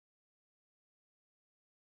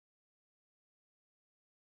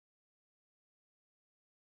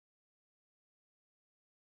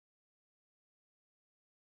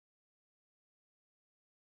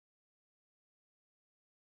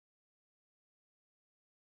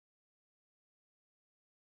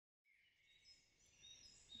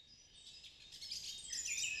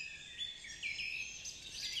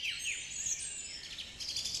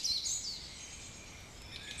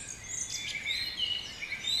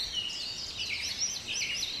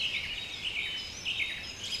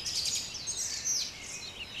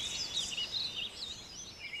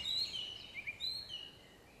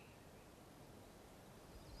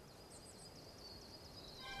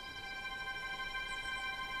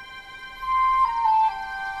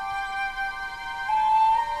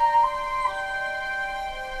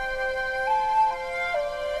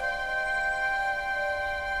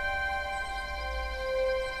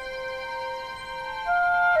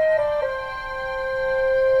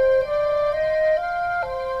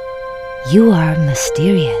You are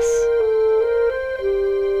mysterious.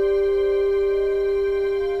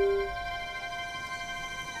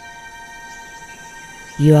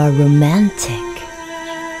 You are romantic.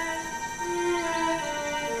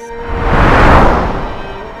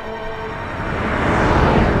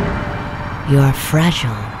 You are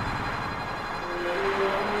fragile.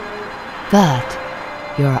 But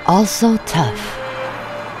you are also tough.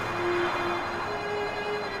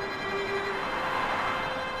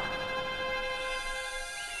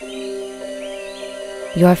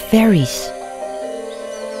 You are fairies,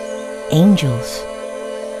 angels,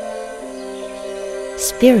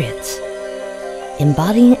 spirits,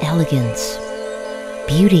 embodying elegance,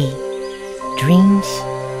 beauty, dreams,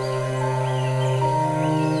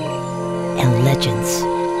 and legends.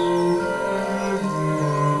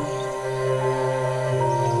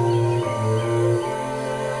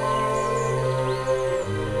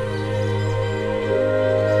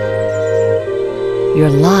 Your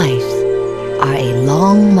lives are a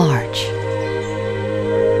long march,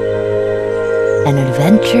 an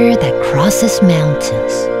adventure that crosses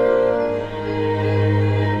mountains.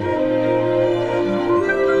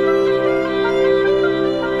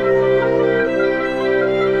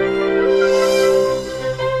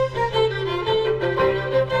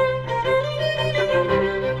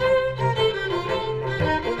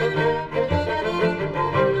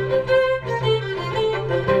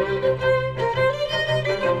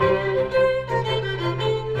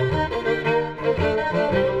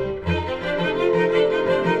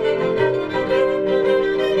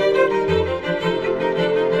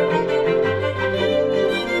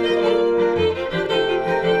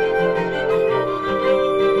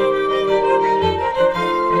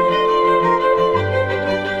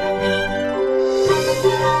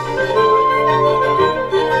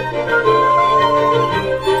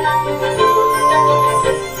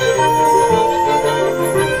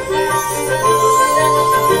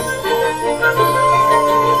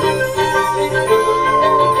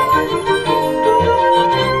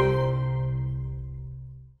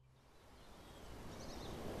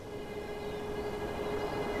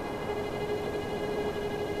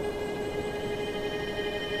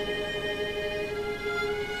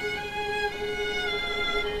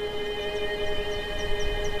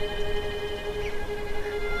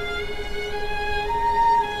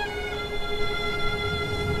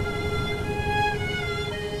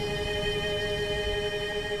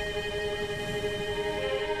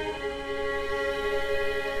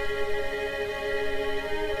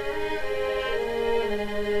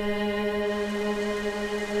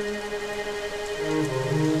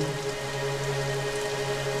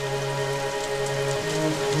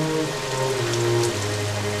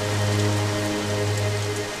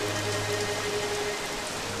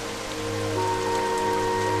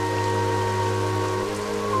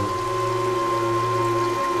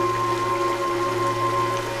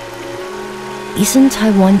 Isn't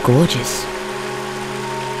Taiwan gorgeous?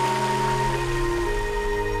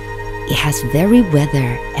 It has varied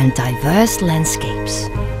weather and diverse landscapes.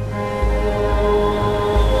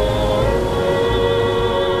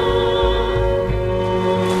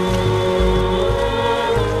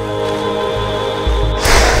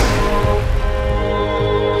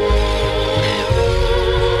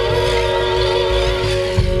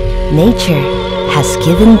 Nature has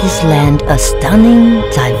given this land a stunning,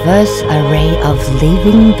 diverse array of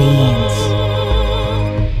living beings.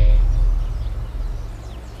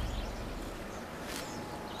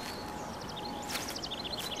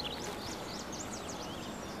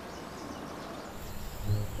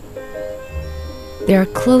 There are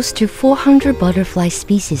close to 400 butterfly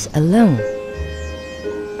species alone.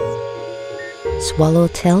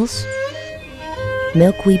 Swallowtails,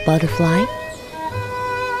 milkweed butterfly,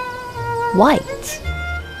 white.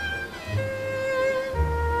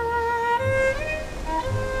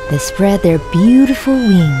 They spread their beautiful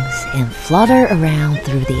wings and flutter around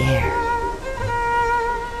through the air.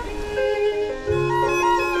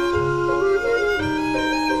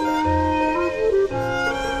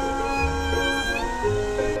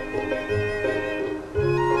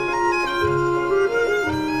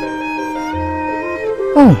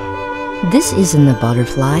 Oh, this isn't a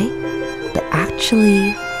butterfly, but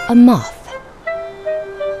actually a moth.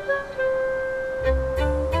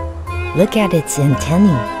 Look at its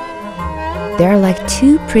antennae. They are like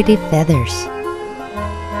two pretty feathers.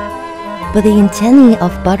 But the antennae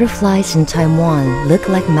of butterflies in Taiwan look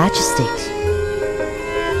like matchsticks.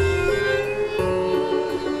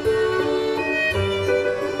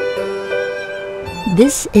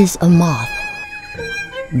 This is a moth.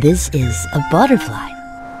 This is a butterfly.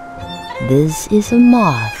 This is a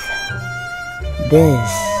moth.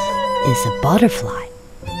 this is a butterfly.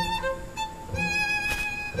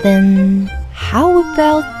 Then how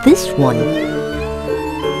about this one?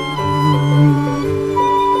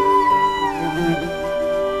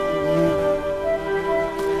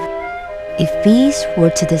 If bees were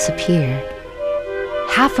to disappear,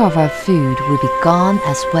 half of our food would be gone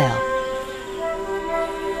as well.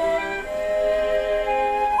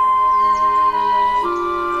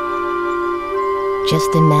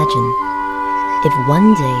 Just imagine, if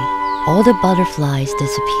one day all the butterflies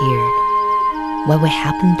disappeared, what would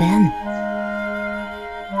happen then?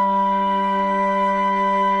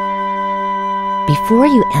 Before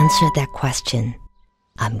you answer that question,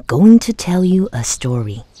 I'm going to tell you a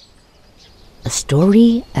story. A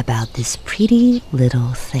story about this pretty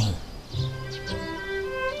little thing.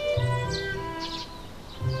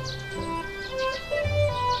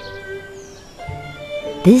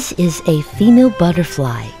 This is a female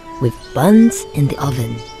butterfly with buns in the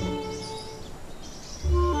oven.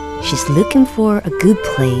 She's looking for a good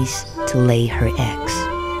place to lay her eggs.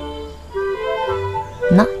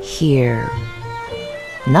 Not here.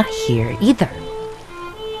 Not here either.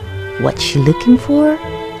 What's she looking for?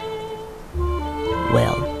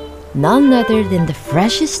 Well, none other than the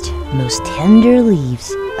freshest, most tender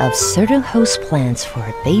leaves of certain host plants for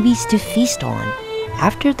her babies to feast on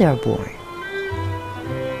after they're born.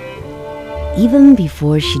 Even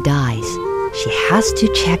before she dies, she has to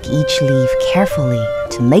check each leaf carefully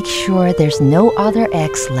to make sure there's no other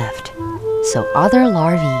eggs left, so other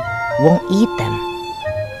larvae won't eat them.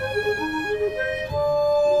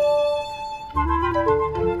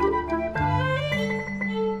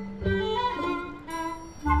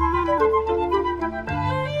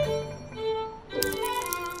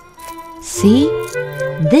 See?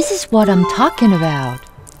 This is what I'm talking about.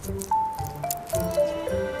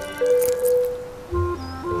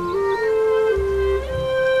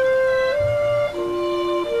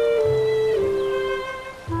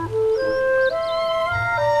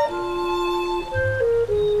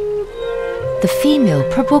 The female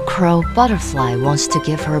purple crow butterfly wants to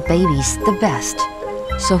give her babies the best,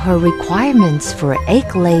 so her requirements for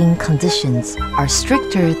egg-laying conditions are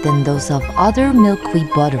stricter than those of other milkweed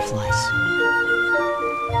butterflies.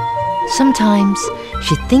 Sometimes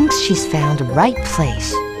she thinks she's found the right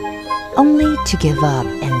place, only to give up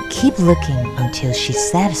and keep looking until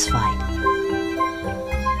she's satisfied.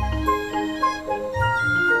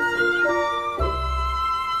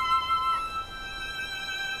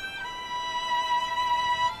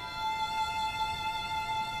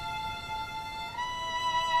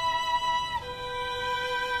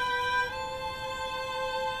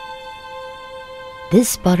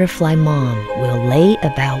 This butterfly mom will lay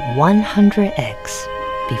about 100 eggs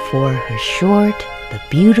before her short but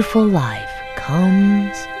beautiful life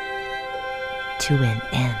comes to an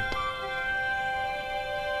end.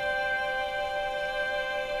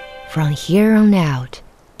 From here on out,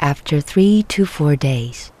 after 3 to 4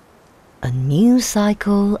 days, a new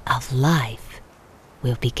cycle of life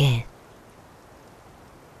will begin.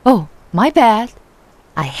 Oh, my bad.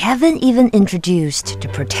 I haven't even introduced the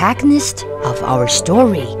protagonist of our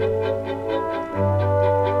story.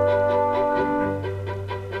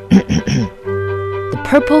 The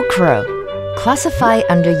purple crow, classified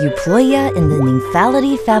under Euploea in the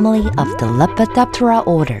Nymphalidae family of the Lepidoptera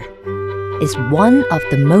order, is one of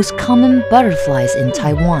the most common butterflies in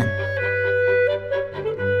Taiwan.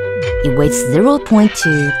 It weighs 0.2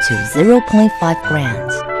 to 0.5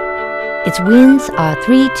 grams. Its wings are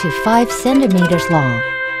 3 to 5 centimeters long.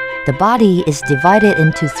 The body is divided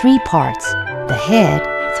into 3 parts: the head,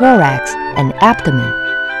 thorax, and abdomen.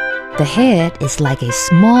 The head is like a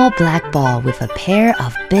small black ball with a pair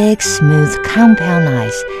of big, smooth, compound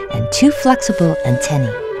eyes and 2 flexible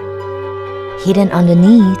antennae. Hidden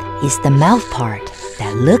underneath is the mouth part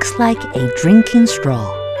that looks like a drinking straw.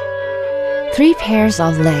 3 pairs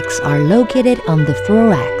of legs are located on the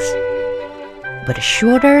thorax, but the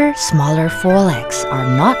shorter, smaller forelegs are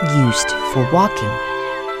not used for walking.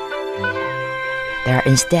 They are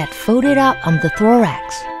instead folded out on the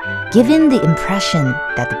thorax, giving the impression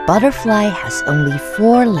that the butterfly has only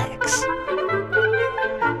 4 legs.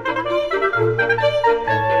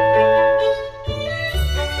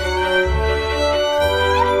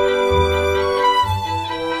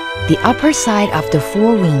 The upper side of the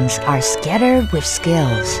forewings are scattered with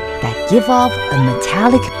scales that give off a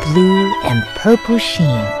metallic blue and purple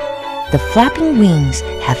sheen. The flapping wings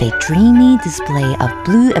have a dreamy display of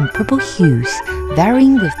blue and purple hues,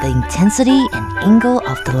 varying with the intensity and angle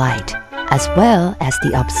of the light, as well as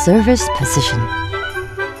the observer's position.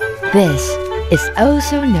 This is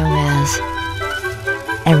also known as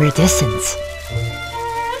iridescence.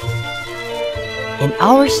 In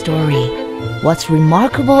our story, what's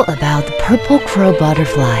remarkable about the purple crow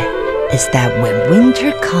butterfly is that when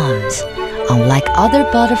winter comes, unlike other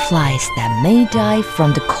butterflies that may die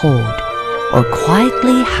from the cold or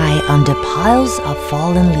quietly hide under piles of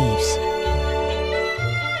fallen leaves,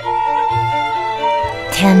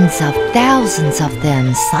 tens of thousands of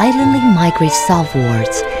them silently migrate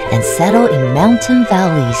southwards and settle in mountain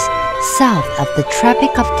valleys south of the Tropic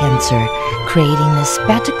of Cancer, creating a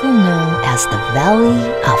spectacle known as the Valley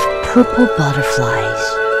of Purple Butterflies.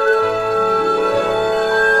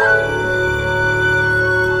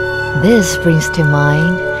 This brings to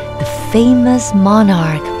mind the famous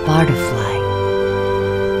monarch butterfly.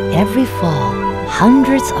 Every fall,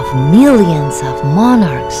 hundreds of millions of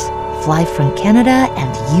monarchs fly from Canada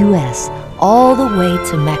and the US all the way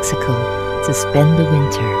to Mexico to spend the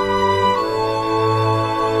winter.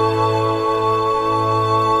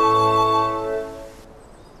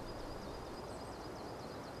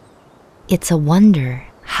 It's a wonder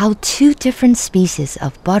how two different species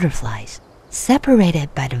of butterflies,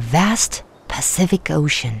 separated by the vast Pacific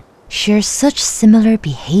Ocean, share such similar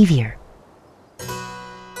behavior.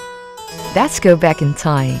 Let's go back in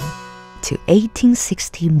time to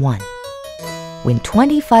 1861, when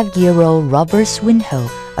 25-year-old Robert Swinhoe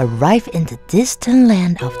arrived in the distant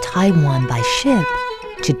land of Taiwan by ship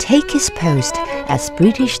to take his post as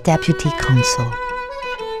British Deputy Consul.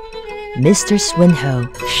 Mr. Swinhoe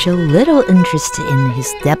showed little interest in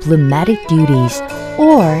his diplomatic duties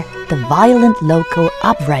or the violent local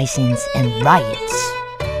uprisings and riots.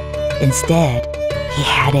 Instead, he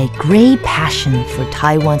had a great passion for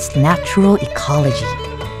Taiwan's natural ecology.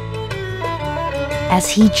 As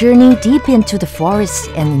he journeyed deep into the forests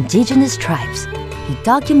and indigenous tribes, he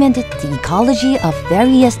documented the ecology of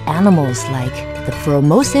various animals like the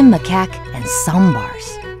Formosan macaque and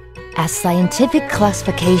sambars. As scientific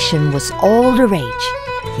classification was all the rage,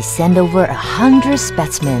 he sent over 100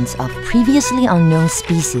 specimens of previously unknown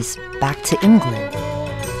species back to England.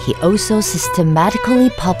 He also systematically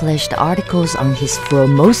published articles on his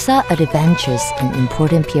Formosa adventures in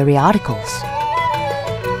important periodicals.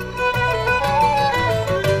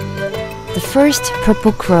 The first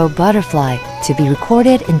purple crow butterfly to be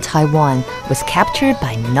recorded in Taiwan was captured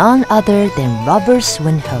by none other than Robert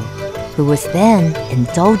Swinhoe, who was then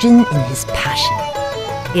indulgent in his passion.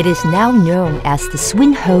 It is now known as the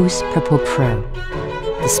Swinhoe's purple crow.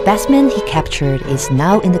 The specimen he captured is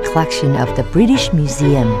now in the collection of the British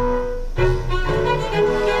Museum.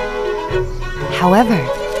 However,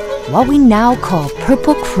 what we now call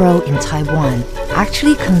purple crow in Taiwan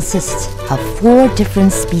actually consists of 4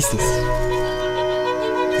 different species.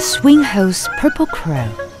 The Swinhoe's purple crow,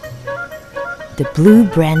 the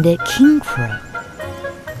blue-branded king crow,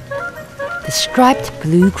 the striped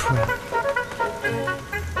blue crow,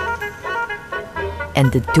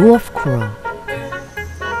 and the dwarf crow.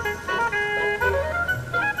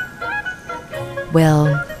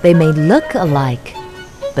 Well, they may look alike,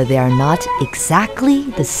 but they are not exactly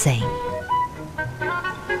the same.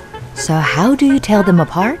 So how do you tell them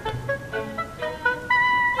apart?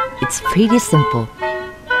 It's pretty simple.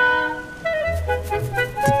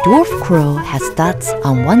 The dwarf crow has dots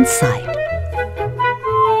on one side.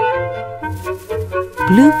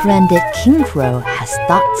 Blue-branded king crow has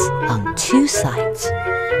dots on 2 sides.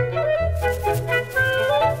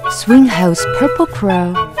 Swinhoe's purple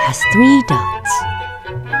crow has 3 dots.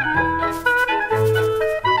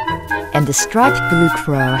 And the striped blue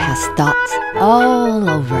crow has dots all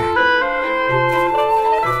over.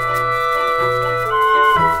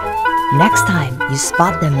 Next time you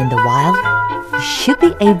spot them in the wild, you should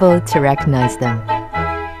be able to recognize them.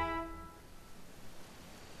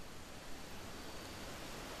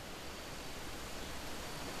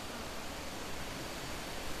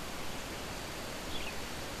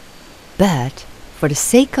 But for the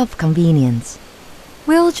sake of convenience,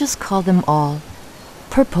 we'll just call them all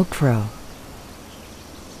purple crow.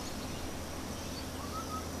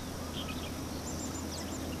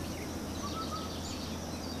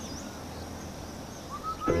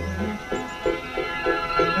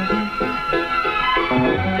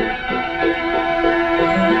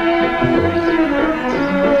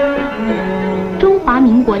中华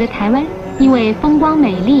民国的台湾，因为风光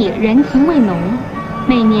美丽、人情味浓，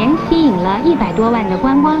每年吸引了100多万的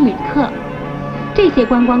观光旅客。这些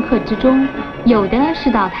观光客之中，有的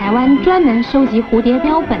是到台湾专门收集蝴蝶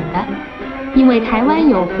标本的，因为台湾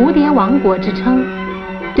有蝴蝶王国之称，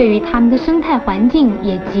对于它们的生态环境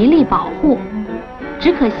也极力保护。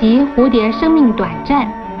只可惜蝴蝶生命短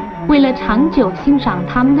暂，为了长久欣赏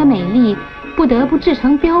它们的美丽，不得不制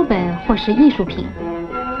成标本或是艺术品。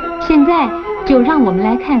现在就让我们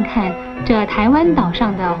来看看这台湾岛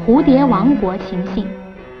上的蝴蝶王国情形。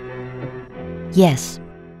Yes,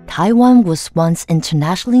 Taiwan was once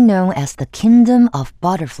internationally known as the Kingdom of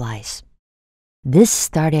Butterflies. This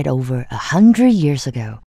started over 100 years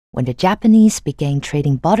ago when the Japanese began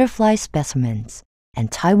trading butterfly specimens, and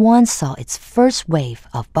Taiwan saw its first wave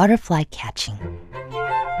of butterfly catching.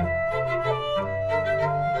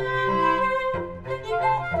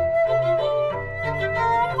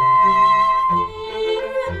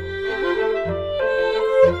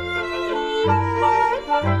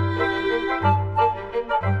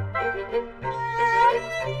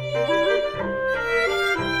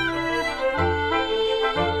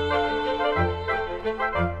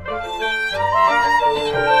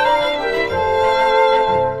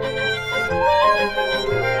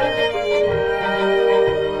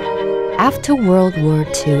 After World War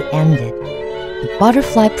II ended, the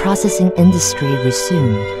butterfly processing industry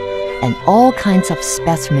resumed, and all kinds of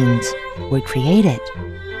specimens were created.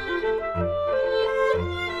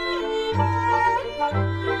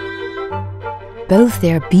 Both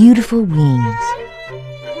their beautiful wings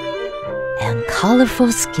and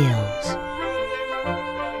colorful scales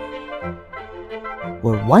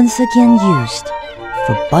were once again used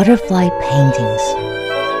for butterfly paintings.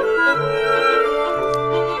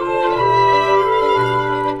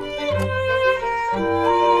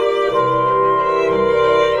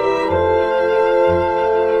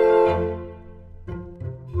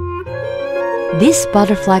 These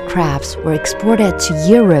butterfly crafts were exported to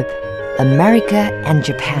Europe, America, and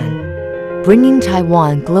Japan, bringing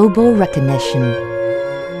Taiwan global recognition.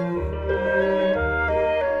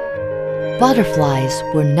 Butterflies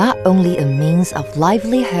were not only a means of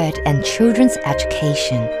livelihood and children's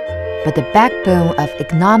education, but the backbone of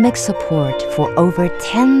economic support for over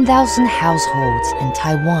 10,000 households in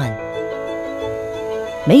Taiwan.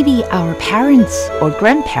 Maybe our parents or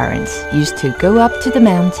grandparents used to go up to the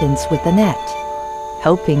mountains with a net,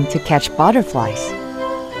 hoping to catch butterflies.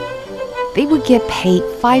 They would get paid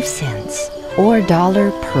 5 cents or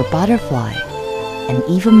 $1 per butterfly, and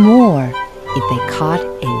even more if they caught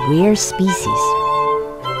a rare species.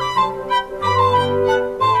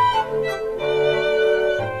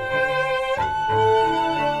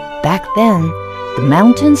 Back then, the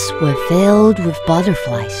mountains were filled with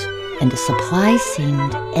butterflies, and the supply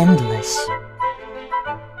seemed endless.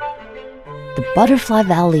 The Butterfly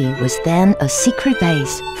Valley was then a secret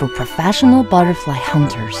base for professional butterfly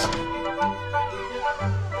hunters.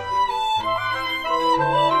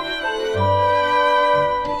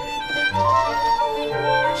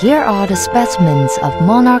 Here are the specimens of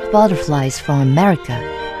monarch butterflies from America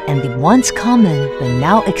and the once common but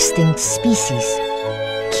now extinct species,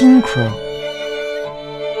 king crow.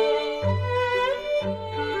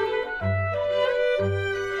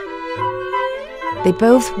 They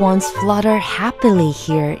both once fluttered happily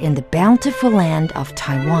here in the bountiful land of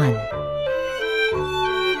Taiwan.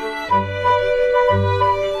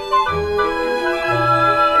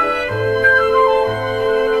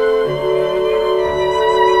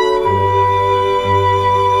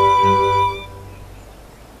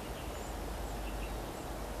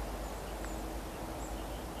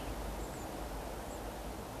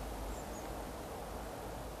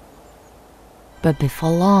 But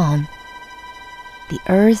before long, the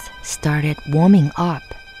earth started warming up,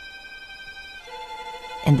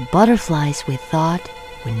 and the butterflies we thought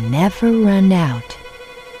would never run out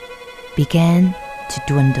began to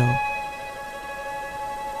dwindle.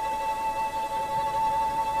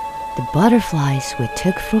 The butterflies we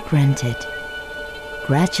took for granted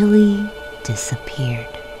gradually disappeared.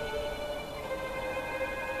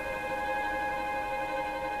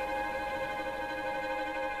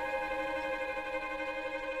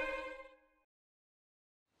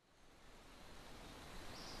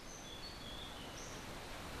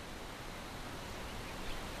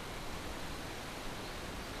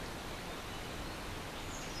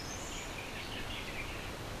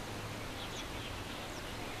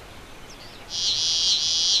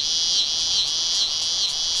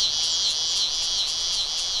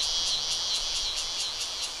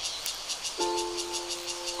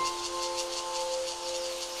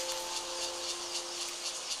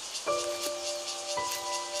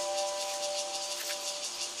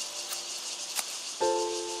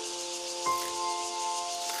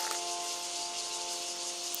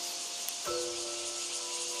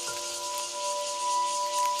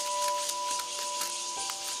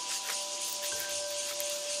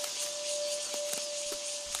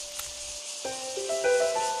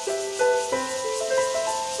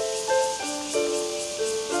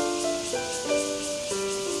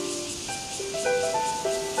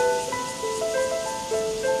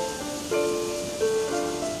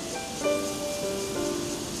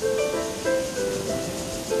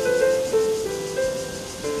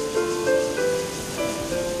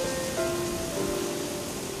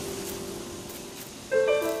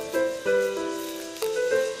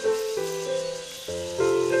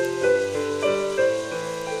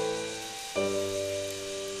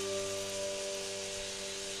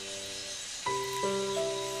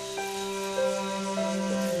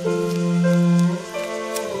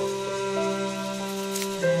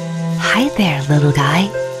 Hi there, little guy.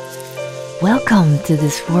 Welcome to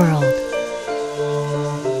this world.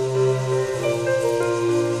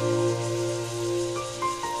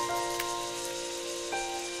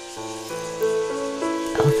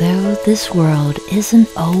 Although this world isn't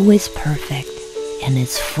always perfect and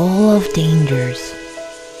it's full of dangers,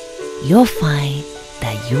 you'll find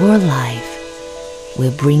that your life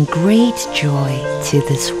will bring great joy to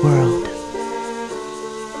this world.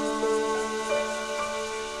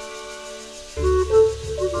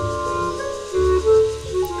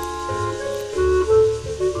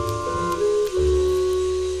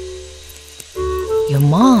 Your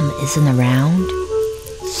mom isn't around,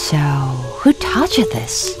 so who taught you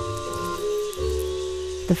this?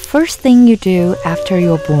 The first thing you do after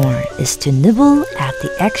you're born is to nibble at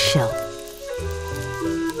the eggshell.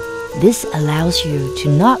 This allows you to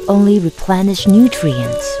not only replenish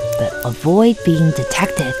nutrients, but avoid being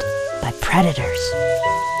detected by predators.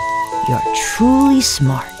 You're truly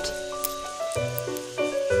smart.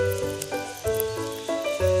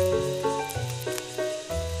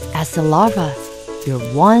 As a larva, your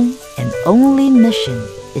one and only mission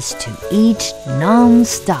is to eat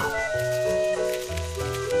non-stop.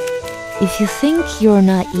 If you think you're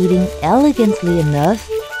not eating elegantly enough,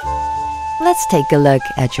 let's take a look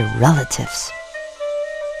at your relatives.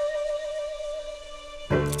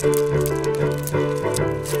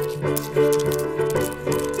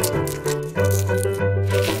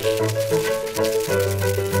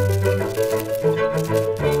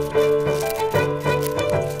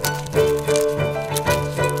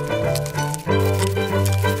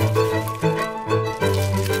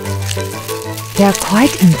 They're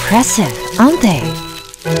quite impressive, aren't they?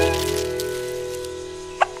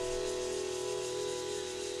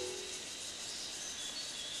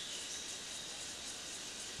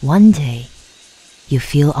 One day, you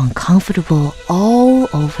feel uncomfortable all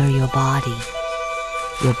over your body.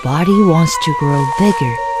 Your body wants to grow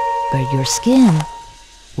bigger, but your skin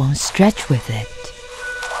won't stretch with it.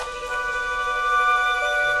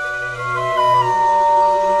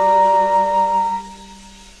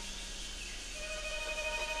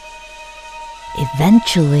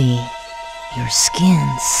 Eventually, your skin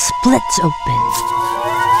splits open.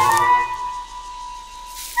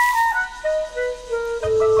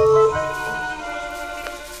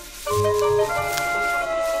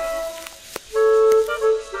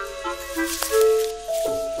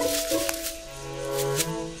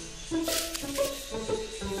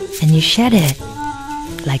 And you shed it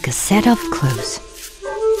like a set of clothes.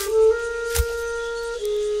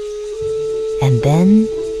 And then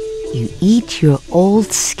you eat your old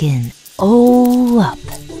skin all up.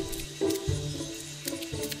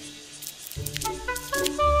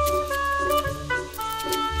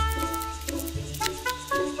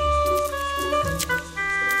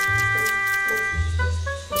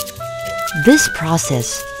 This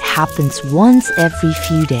process happens once every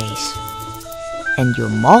few days, and you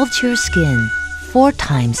mold your skin 4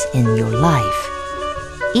 times in your life.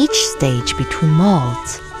 Each stage between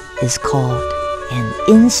molds is called an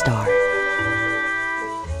instar.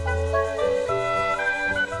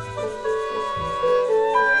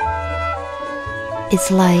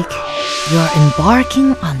 It's like you're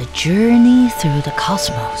embarking on a journey through the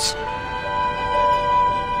cosmos.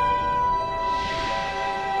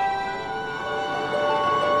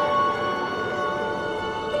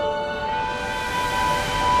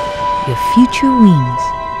 Your future wings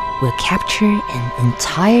will capture an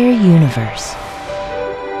entire universe.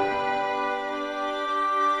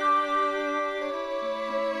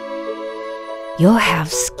 You'll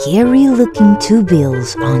have scary-looking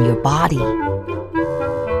tubules on your body.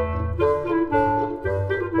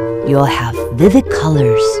 You'll have vivid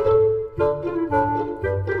colors.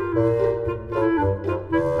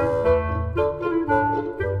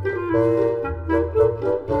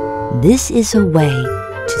 This is a way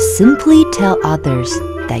to simply tell others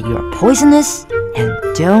that you're poisonous and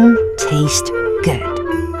don't taste good.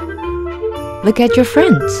 Look at your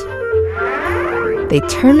friends. They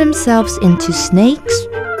turn themselves into snakes,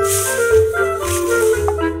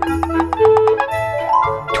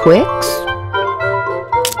 twigs,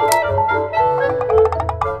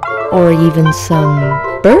 or even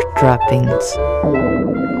some bird droppings.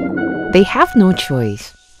 They have no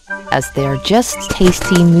choice, as they are just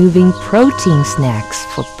tasty moving protein snacks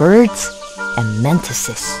for birds and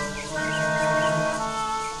mantises.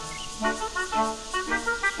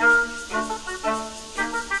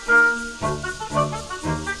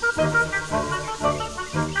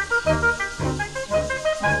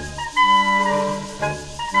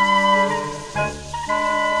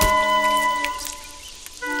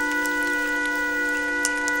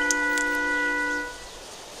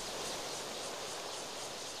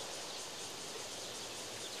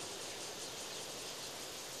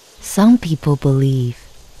 Some people believe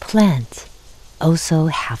plants also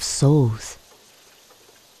have souls.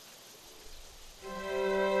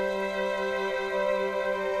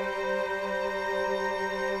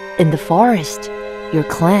 In the forest, your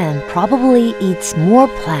clan probably eats more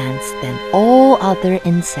plants than all other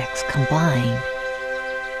insects combined.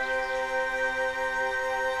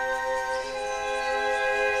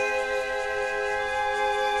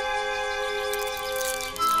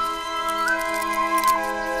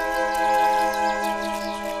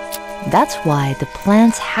 That's why the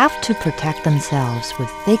plants have to protect themselves with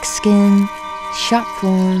thick skin, sharp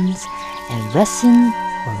thorns, and resin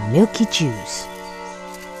or milky juice.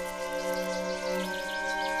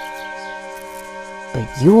 But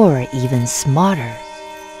you're even smarter.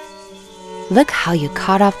 Look how you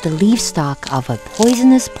cut off the leaf stalk of a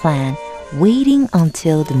poisonous plant, waiting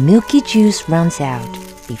until the milky juice runs out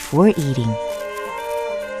before eating.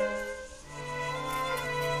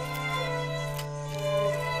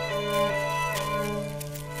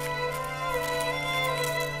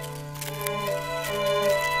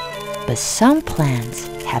 But some plants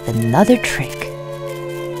have another trick.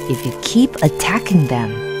 If you keep attacking them,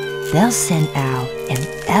 they'll send out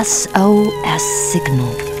an SOS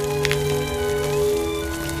signal.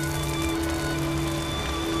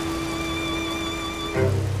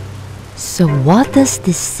 So what does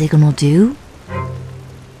this signal do?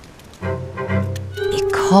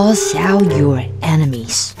 It calls out your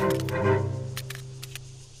enemies.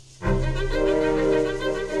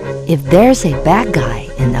 If there's a bad guy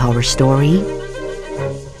in our story,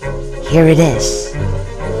 here it is.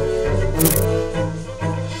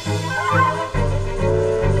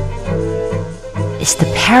 It's the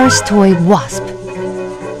perilous wasp,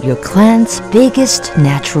 your clan's biggest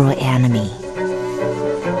natural enemy.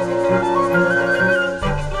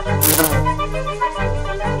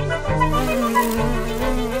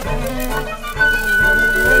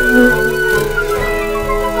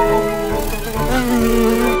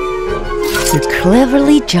 You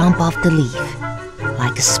cleverly jump off the leaf.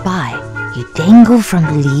 Like a spy, you dangle from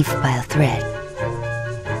the leaf by a thread,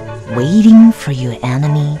 waiting for your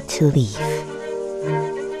enemy to leave.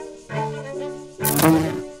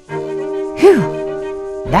 Phew!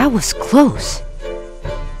 That was close.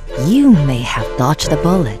 You may have dodged a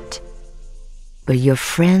bullet, but your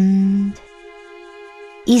friend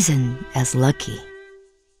isn't as lucky.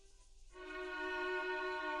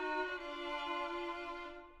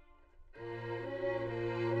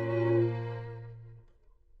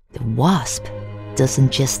 The wasp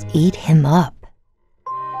doesn't just eat him up.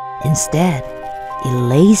 Instead, it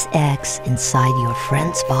lays eggs inside your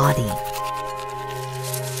friend's body.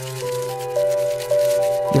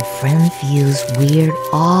 Your friend feels weird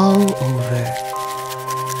all over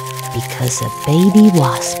because a baby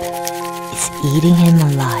wasp is eating him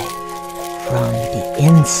alive from the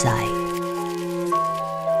inside.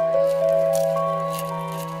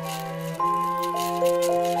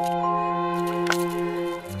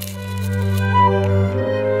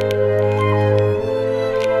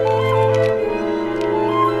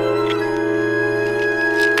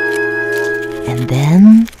 And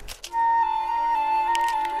then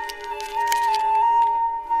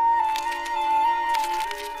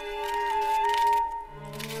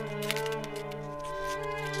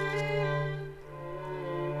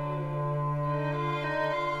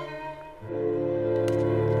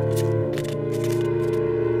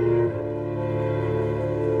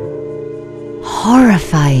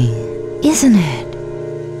horrifying, isn't it?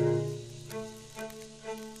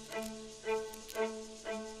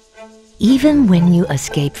 Even when you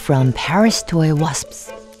escape from perilous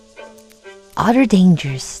wasps, other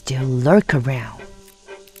dangers still lurk around.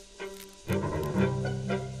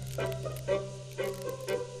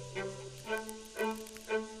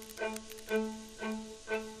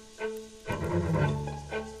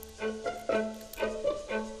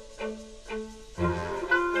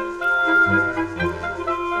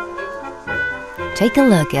 Take a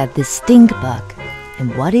look at this stink bug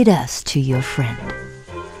and what it does to your friend.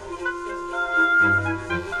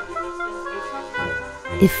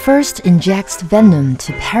 It first injects venom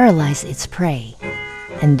to paralyze its prey,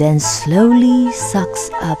 and then slowly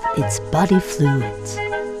sucks up its body fluids.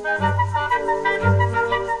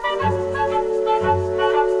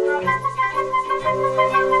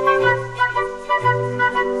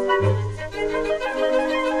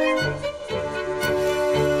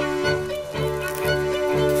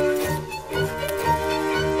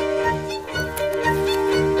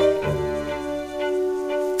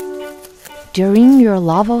 During your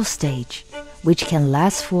larval stage, which can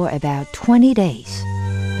last for about 20 days,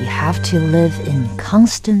 you have to live in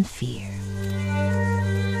constant fear.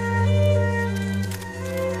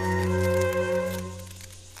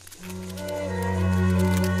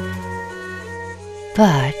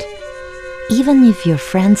 But even if your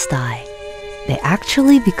friends die, they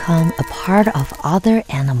actually become a part of other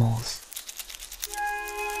animals.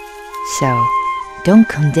 So, don't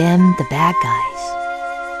condemn the bad guys.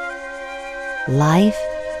 Life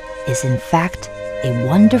is in fact a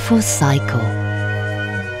wonderful cycle.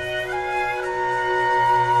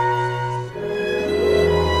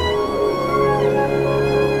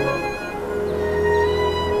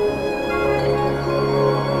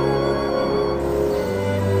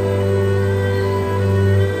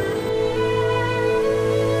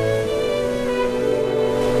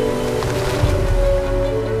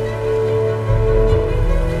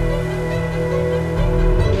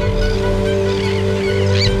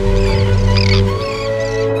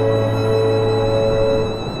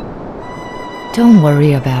 Don't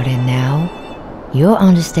worry about it now. You'll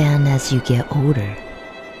understand as you get older.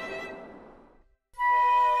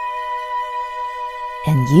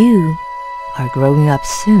 And you are growing up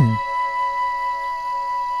soon.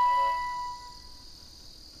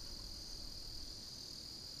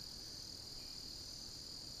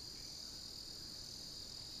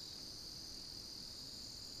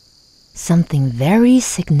 Something very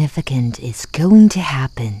significant is going to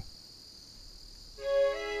happen.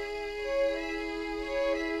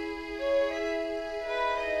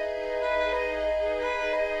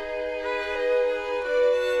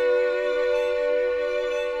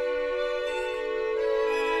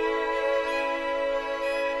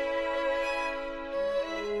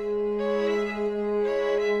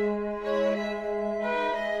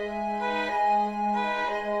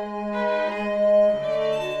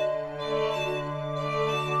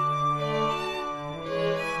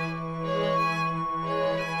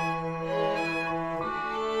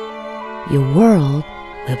 Your world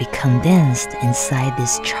will be condensed inside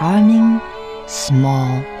this charming, small,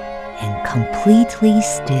 and completely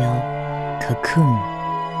still cocoon.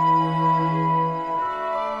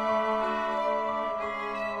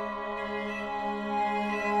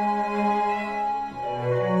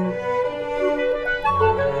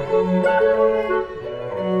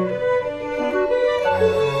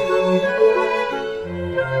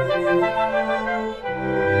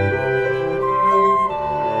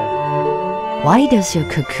 Why does your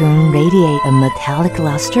cocoon radiate a metallic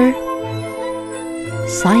luster?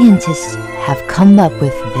 Scientists have come up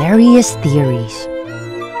with various theories.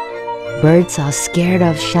 Birds are scared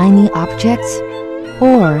of shiny objects,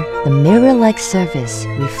 or the mirror-like surface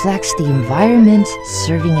reflects the environment,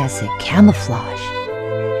 serving as a camouflage.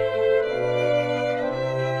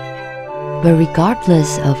 But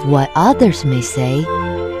regardless of what others may say,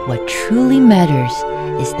 what truly matters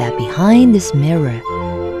is that behind this mirror,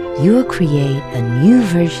 you will create a new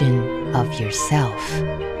version of yourself.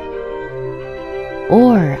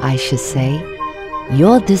 Or I should say,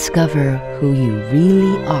 you'll discover who you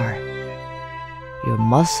really are. Your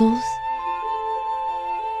muscles,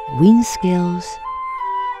 wing scales,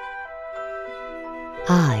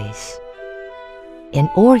 eyes, and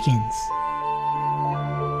organs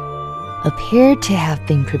appear to have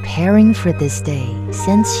been preparing for this day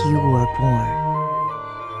since you were born.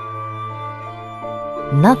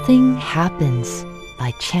 Nothing happens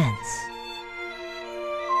by chance.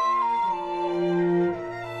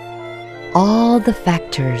 All the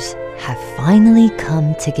factors have finally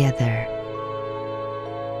come together.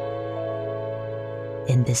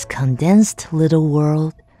 In this condensed little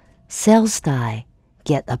world, cells die,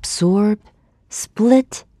 get absorbed,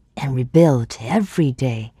 split, and rebuilt every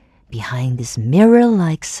day behind this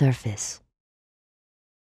mirror-like surface.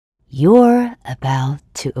 You're about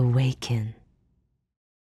to awaken.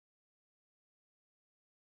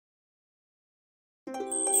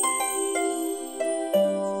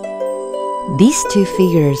 These two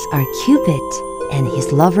figures are Cupid and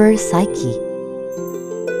his lover Psyche.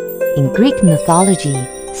 In Greek mythology,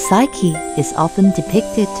 Psyche is often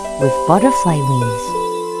depicted with butterfly wings.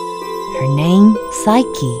 Her name,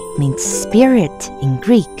 Psyche, means spirit in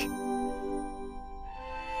Greek.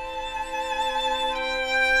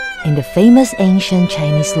 In the famous ancient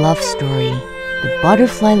Chinese love story, The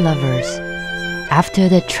Butterfly Lovers, after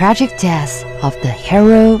the tragic death of the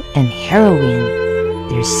hero and heroine,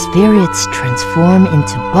 their spirits transform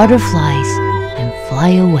into butterflies and fly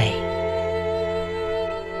away.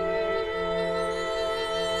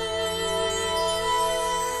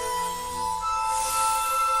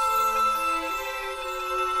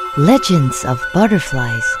 Legends of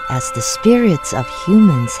butterflies as the spirits of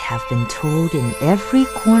humans have been told in every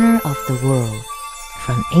corner of the world,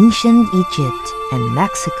 from ancient Egypt and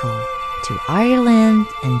Mexico to Ireland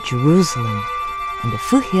and Jerusalem, and the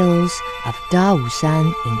foothills of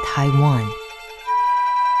Daoshan in Taiwan.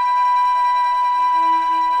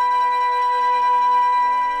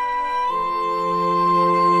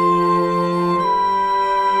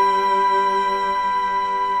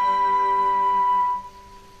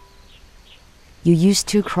 You used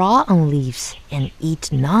to crawl on leaves and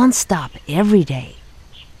eat non-stop every day.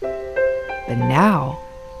 But now,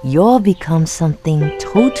 you'll become something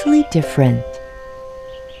totally different.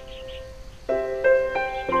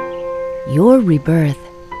 Your rebirth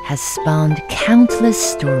has spawned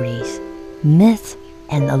countless stories, myths,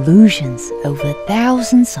 and illusions over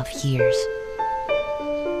thousands of years.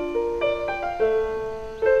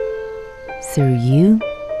 Through you,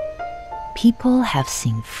 people have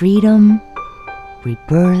seen freedom,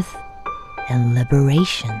 rebirth, and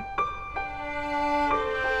liberation.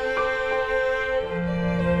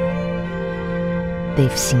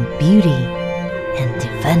 They've seen beauty and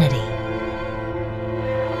divinity.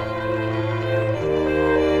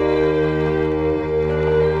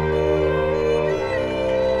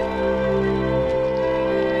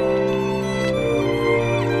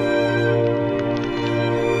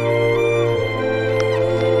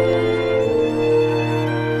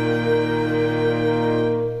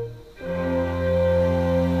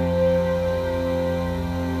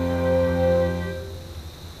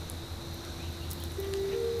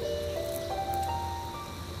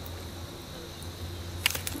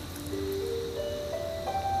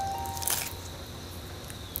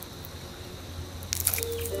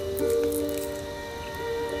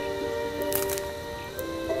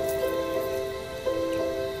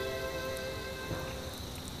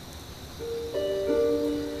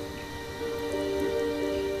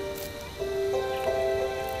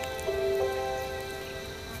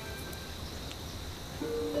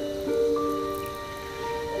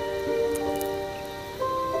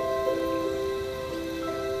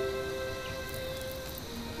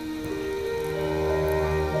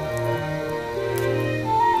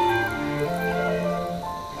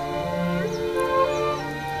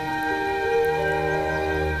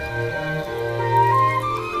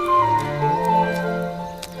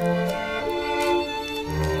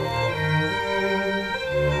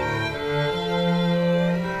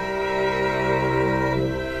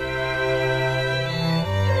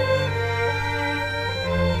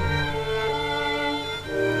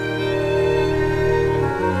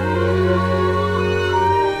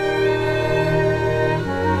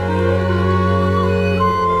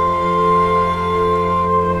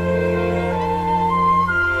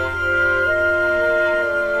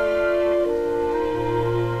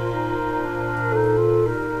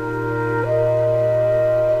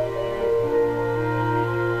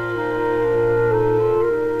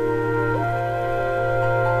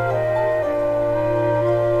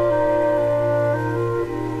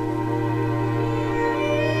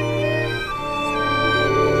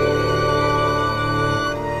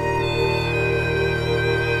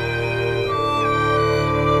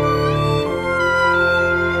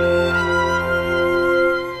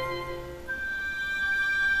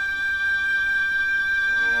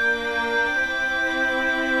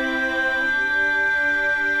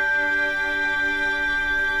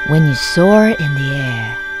 When you soar in the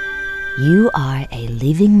air, you are a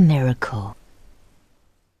living miracle.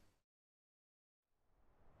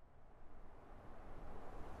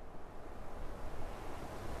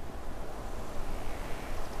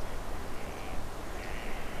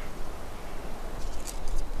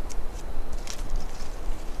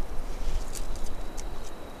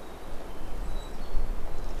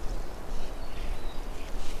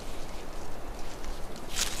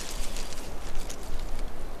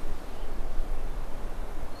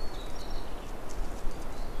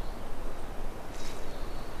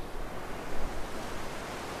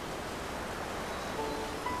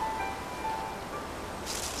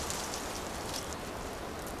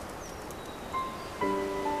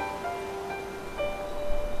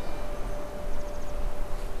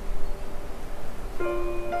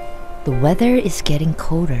 The weather is getting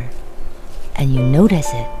colder, and you notice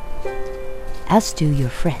it, as do your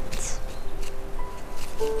friends.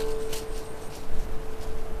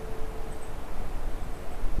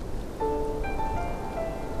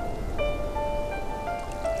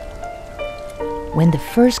 When the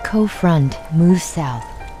first cold front moves south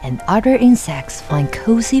and other insects find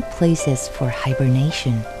cozy places for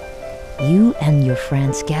hibernation, you and your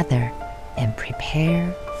friends gather and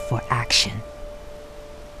prepare for action.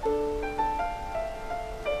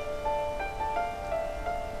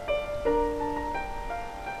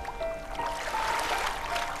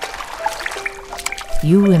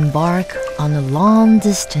 You embark on a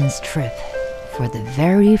long-distance trip for the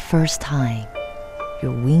very first time.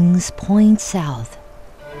 Your wings point south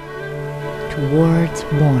towards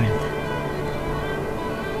warmth.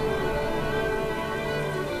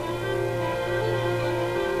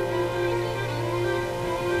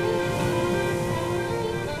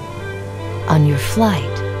 On your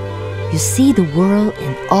flight, you see the world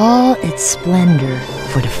in all its splendor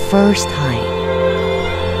for the first time.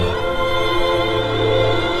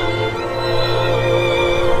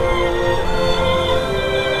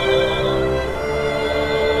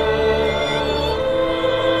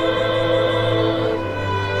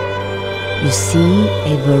 You see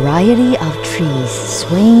a variety of trees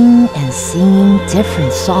swaying and singing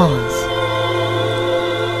different songs.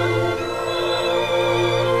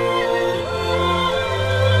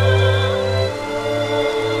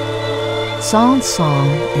 Songs sung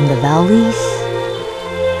in the valleys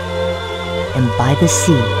and by the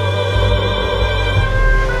sea.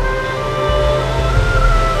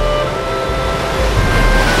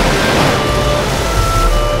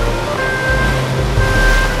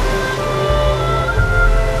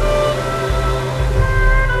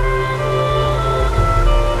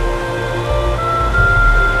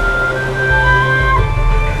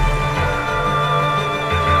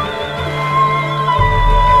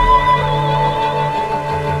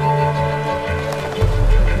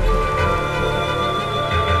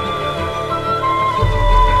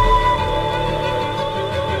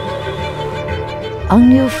 On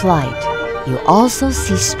your flight, you also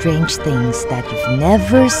see strange things that you've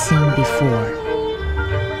never seen before.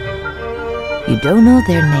 You don't know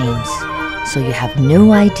their names, so you have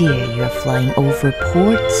no idea you're flying over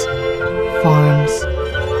ports, farms,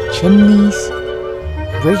 chimneys,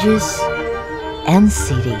 bridges, and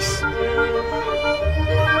cities.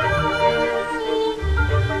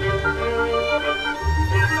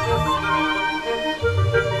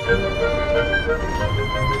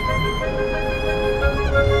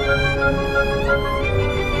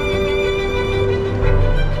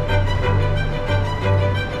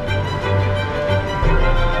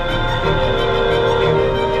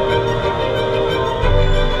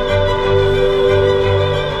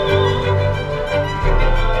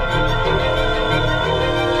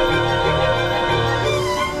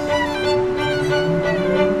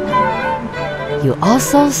 You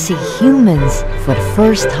also see humans for the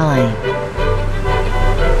first time.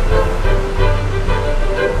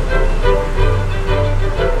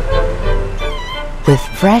 With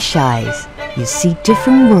fresh eyes, you see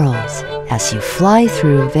different worlds as you fly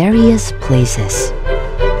through various places.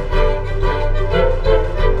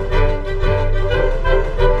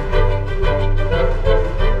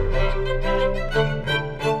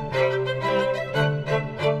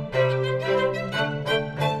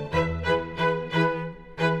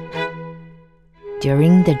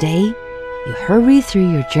 During the day, you hurry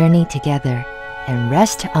through your journey together and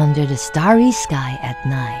rest under the starry sky at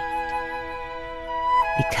night.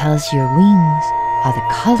 Because your wings are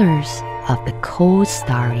the colors of the cold,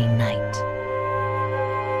 starry night.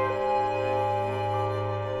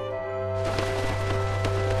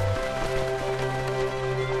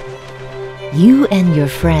 You and your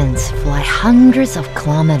friends fly hundreds of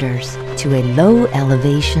kilometers to a low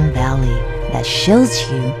elevation valley that shields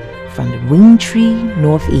you from the wintry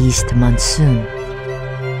northeast monsoon.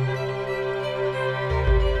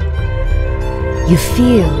 You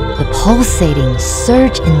feel the pulsating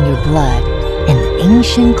surge in your blood and the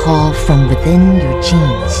ancient call from within your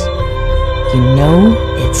genes. You know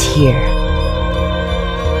it's here.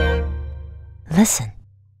 Listen.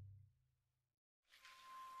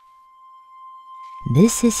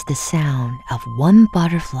 This is the sound of one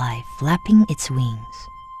butterfly flapping its wings.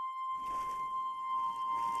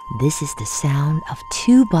 This is the sound of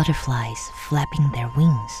two butterflies flapping their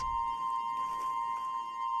wings.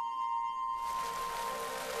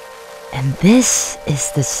 And this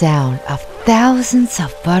is the sound of thousands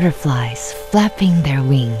of butterflies flapping their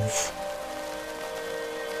wings.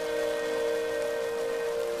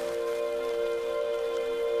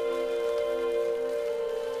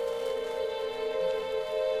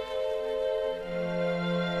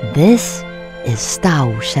 This is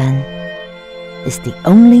Dawushan. It's the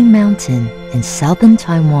only mountain in southern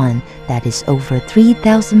Taiwan that is over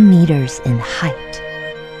 3,000 meters in height.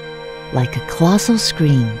 Like a colossal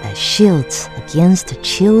screen that shields against the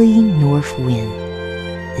chilly north wind,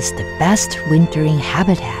 it's the best wintering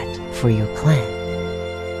habitat for your clan.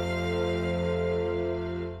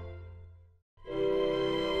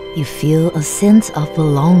 You feel a sense of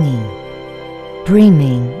belonging,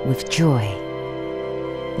 brimming with joy.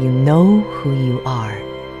 You know who you are.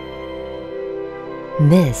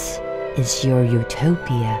 This is your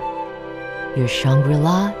utopia, your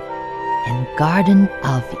Shangri-La and Garden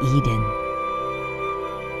of Eden.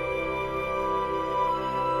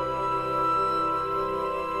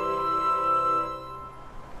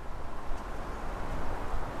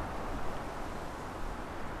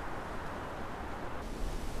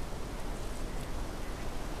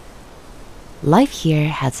 Life here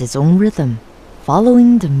has its own rhythm,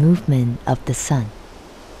 following the movement of the sun.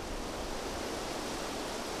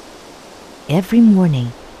 Every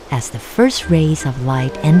morning, as the first rays of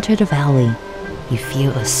light enter the valley, you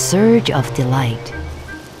feel a surge of delight.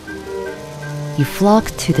 You flock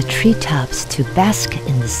to the treetops to bask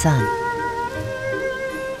in the sun.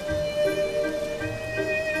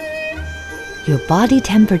 Your body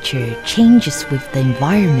temperature changes with the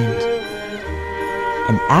environment.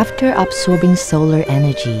 And after absorbing solar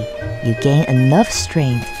energy, you gain enough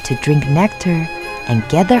strength to drink nectar and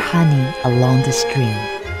gather honey along the stream.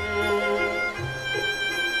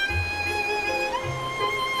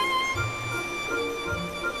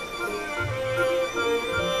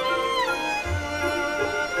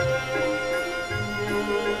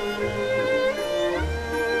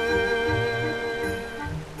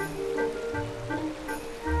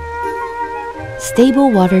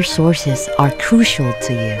 Stable water sources are crucial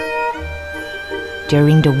to you.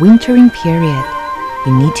 During the wintering period,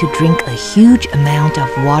 you need to drink a huge amount of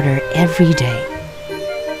water every day.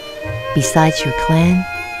 Besides your clan,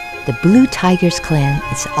 the Blue Tiger's clan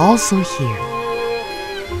is also here.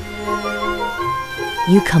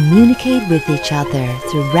 You communicate with each other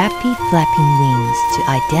through rapid flapping wings to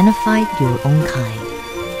identify your own kind.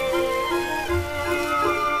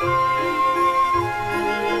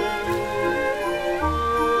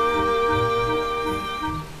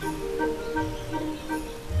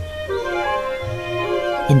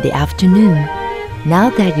 In the afternoon, now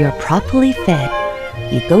that you're properly fed,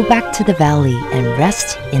 you go back to the valley and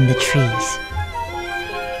rest in the trees.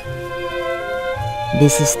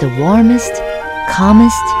 This is the warmest,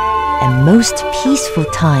 calmest, and most peaceful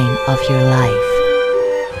time of your life.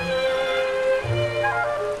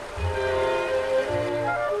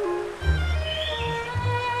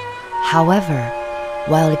 However,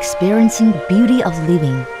 while experiencing the beauty of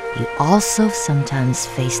living, you also sometimes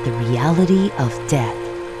face the reality of death,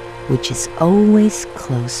 which is always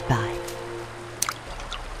close by.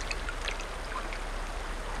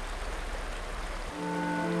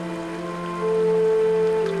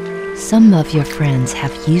 Some of your friends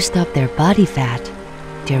have used up their body fat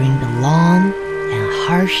during the long and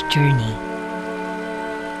harsh journey.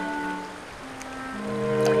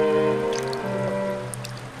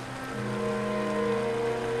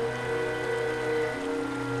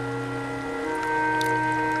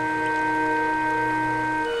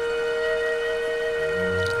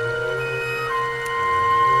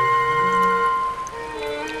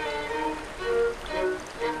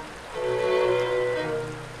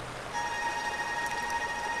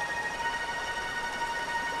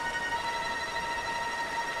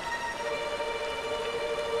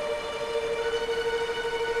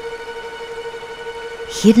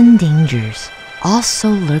 Hidden dangers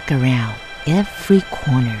also lurk around every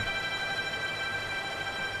corner.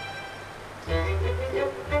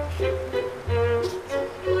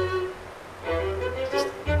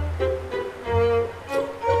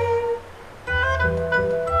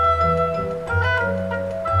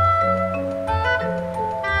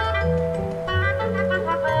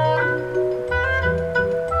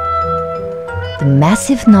 The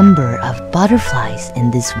massive number of butterflies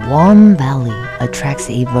in this warm valley attracts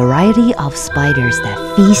a variety of spiders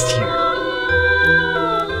that feast here.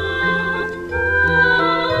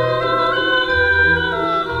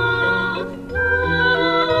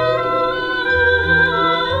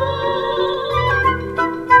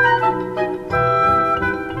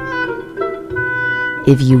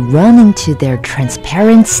 If you run into their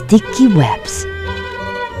transparent sticky webs,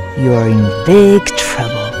 you're in big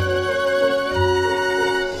trouble.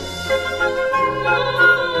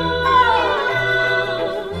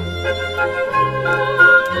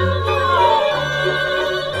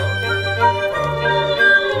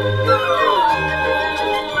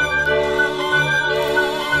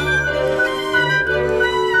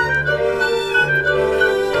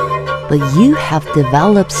 But you have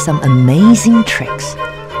developed some amazing tricks,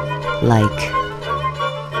 like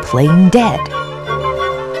playing dead.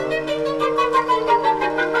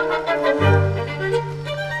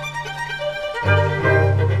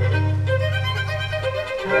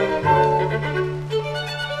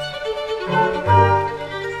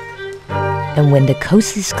 And when the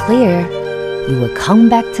coast is clear, you will come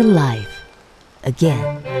back to life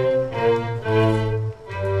again.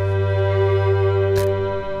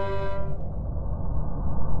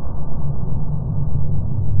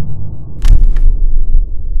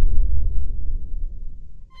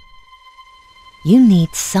 You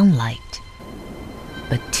need sunlight,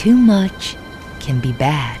 but too much can be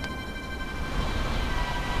bad.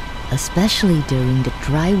 Especially during the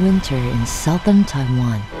dry winter in southern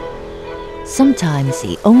Taiwan. Sometimes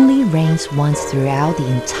it only rains once throughout the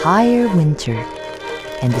entire winter,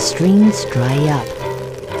 and the streams dry up.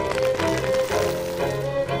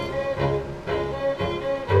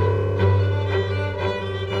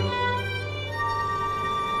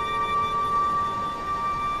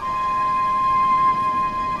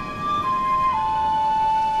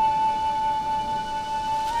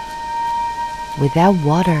 Without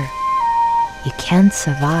water, you can't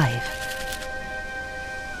survive.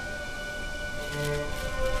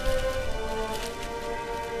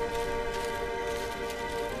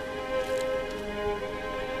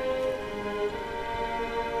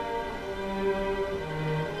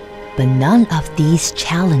 But none of these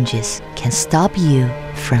challenges can stop you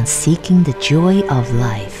from seeking the joy of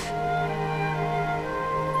life.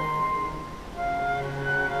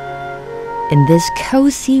 In this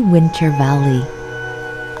cozy winter valley,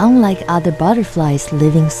 unlike other butterflies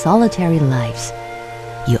living solitary lives,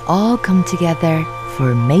 you all come together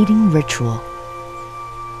for a mating ritual.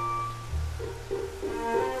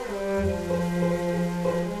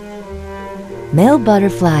 Male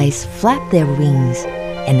butterflies flap their wings,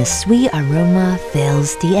 and a sweet aroma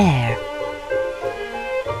fills the air.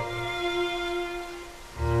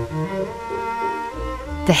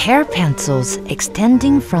 The hair pencils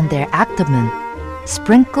extending from their abdomen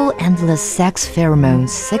sprinkle endless sex pheromones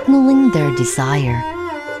signaling their desire.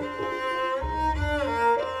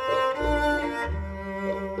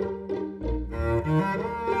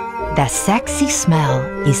 That sexy smell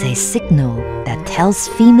is a signal that tells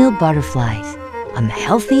female butterflies, "I'm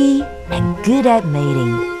healthy and good at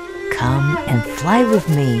mating. Come and fly with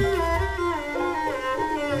me."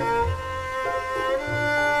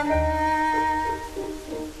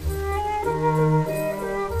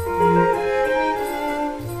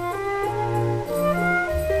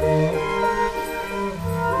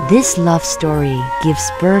 This love story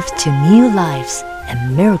gives birth to new lives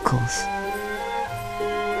and miracles.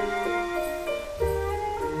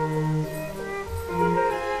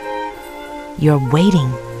 You're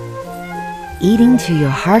waiting, eating to your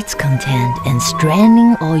heart's content and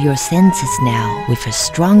straining all your senses now with a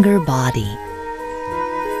stronger body.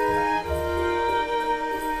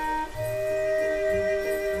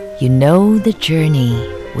 You know the journey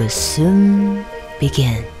will soon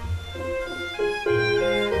begin.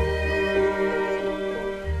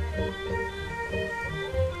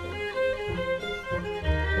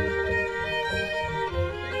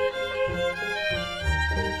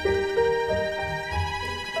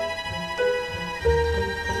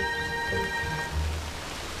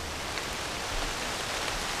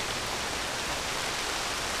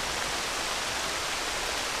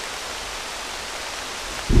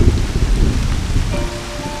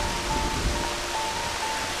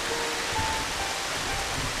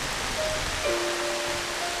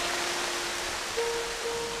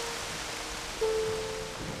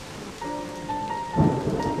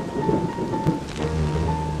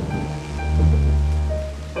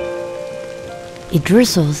 It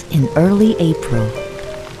drizzles in early April.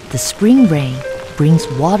 The spring rain brings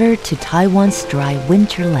water to Taiwan's dry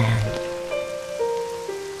winterland.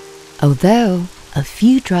 Although a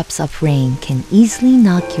few drops of rain can easily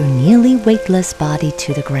knock your nearly weightless body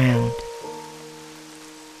to the ground,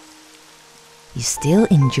 you still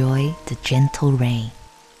enjoy the gentle rain.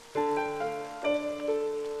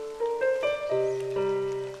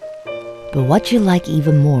 But what you like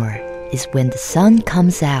even more is when the sun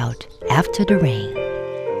comes out after the rain.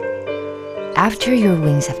 After your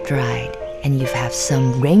wings have dried and you've had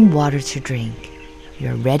some rainwater to drink,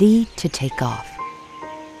 you're ready to take off.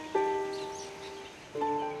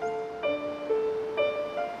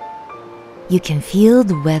 You can feel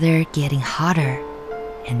the weather getting hotter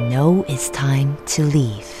and know it's time to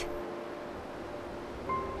leave.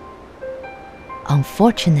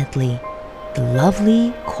 Unfortunately, the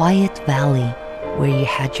lovely, quiet valley where you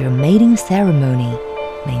had your mating ceremony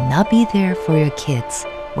may not be there for your kids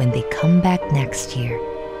when they come back next year.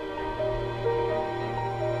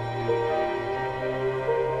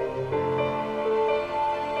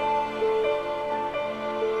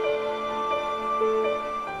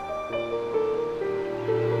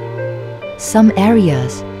 Some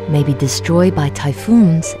areas may be destroyed by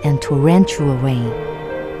typhoons and torrential rain,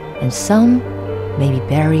 and some may be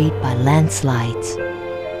buried by landslides.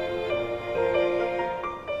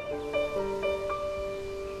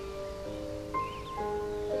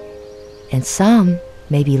 And some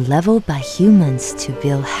may be leveled by humans to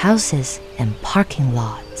build houses and parking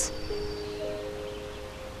lots.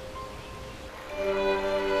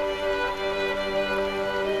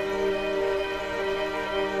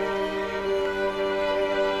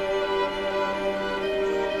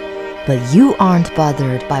 But you aren't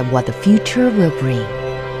bothered by what the future will bring.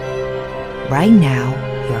 Right now,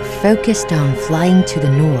 you're focused on flying to the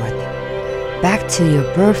north, back to your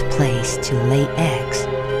birthplace to lay eggs.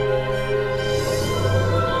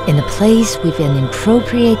 In a place with an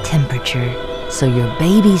appropriate temperature, so your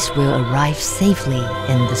babies will arrive safely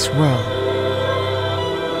in this world.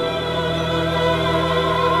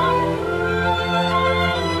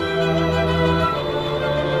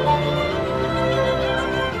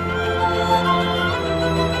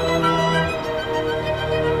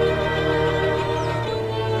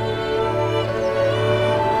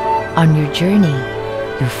 On your journey,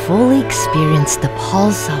 you fully experience the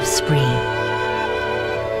pulse of spring.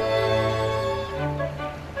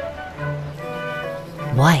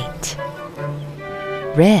 White,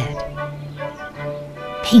 red,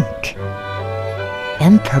 pink,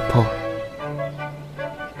 and purple.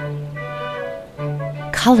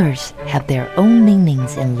 Colors have their own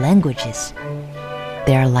meanings and languages.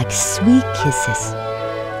 They are like sweet kisses.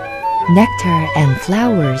 Nectar and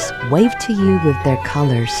flowers wave to you with their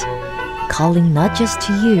colors, calling not just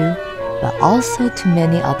to you, but also to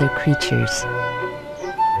many other creatures.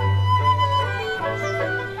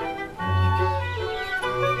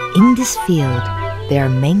 In this field, there are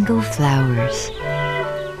mango flowers,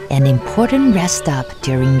 an important rest stop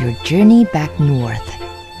during your journey back north.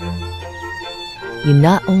 You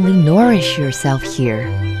not only nourish yourself here,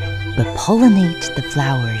 but pollinate the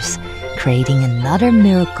flowers, creating another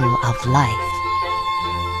miracle of life.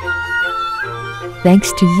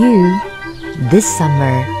 Thanks to you, this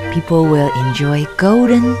summer, people will enjoy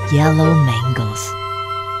golden yellow mangoes.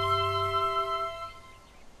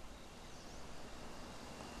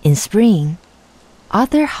 In spring,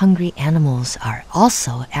 other hungry animals are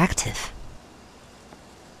also active,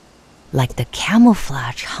 like the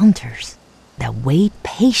camouflage hunters that wait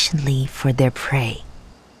patiently for their prey.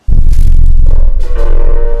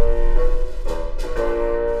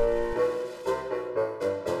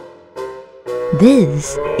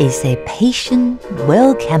 This is a patient,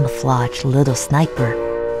 well-camouflaged little sniper,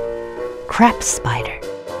 crab spider.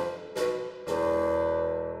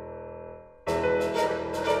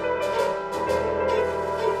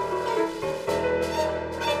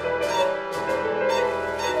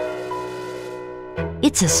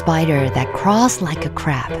 It's a spider that crawls like a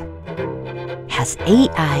crab, has 8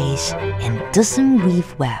 eyes, and doesn't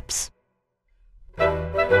weave webs.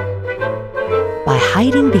 By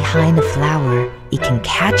hiding behind a flower, it can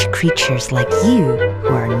catch creatures like you who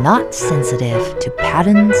are not sensitive to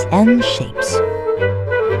patterns and shapes.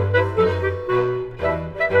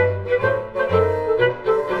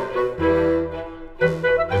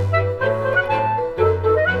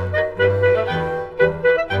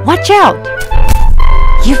 Watch out!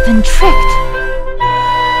 You've been tricked!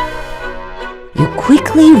 You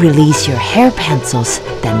quickly release your hair pencils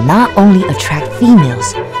that not only attract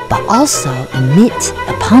females, but also emit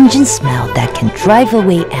a pungent smell that can drive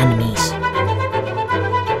away enemies.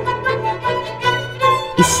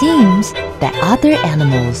 It seems that other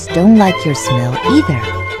animals don't like your smell either.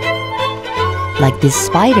 Like this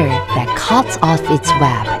spider that cuts off its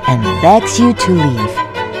web and begs you to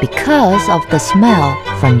leave because of the smell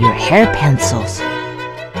from your hair pencils.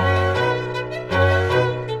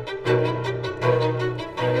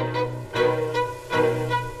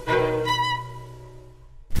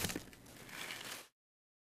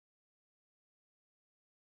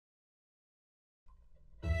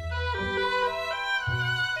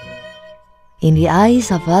 In the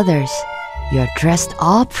eyes of others, you're dressed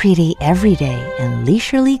all pretty every day and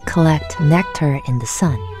leisurely collect nectar in the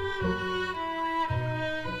sun.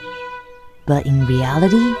 But in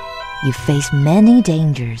reality, you face many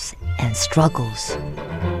dangers and struggles.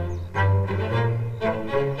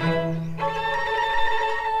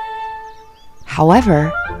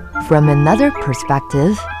 However, from another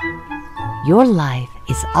perspective, your life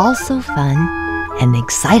is also fun and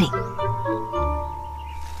exciting.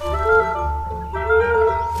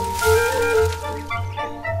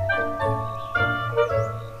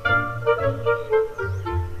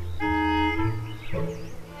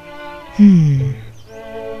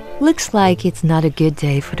 Looks like it's not a good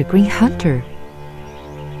day for the green hunter.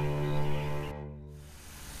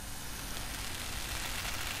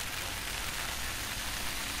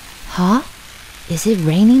 Huh? Is it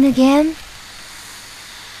raining again?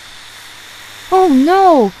 Oh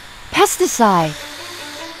no! Pesticide!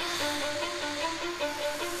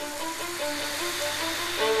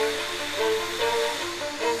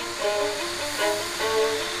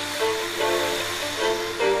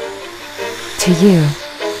 To you,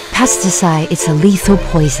 pesticide is a lethal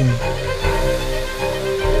poison.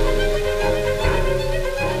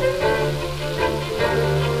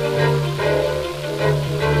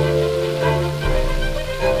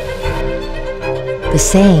 The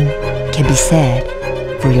same can be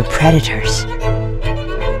said for your predators.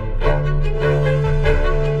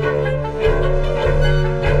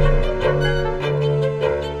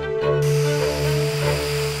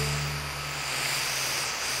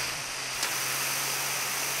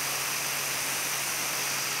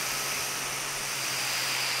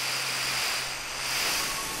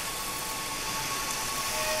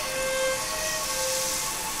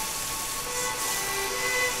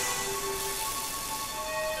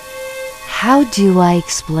 How do I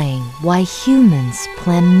explain why humans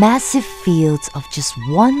plant massive fields of just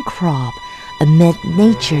one crop amid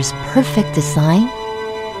nature's perfect design?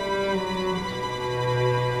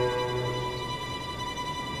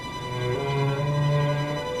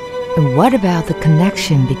 And what about the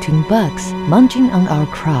connection between bugs munching on our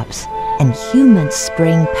crops and humans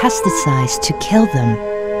spraying pesticides to kill them,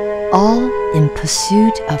 all in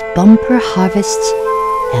pursuit of bumper harvests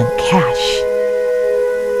and cash?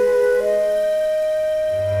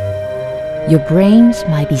 Your brains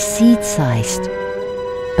might be seed-sized,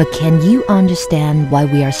 but can you understand why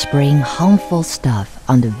we are spraying harmful stuff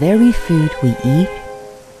on the very food we eat?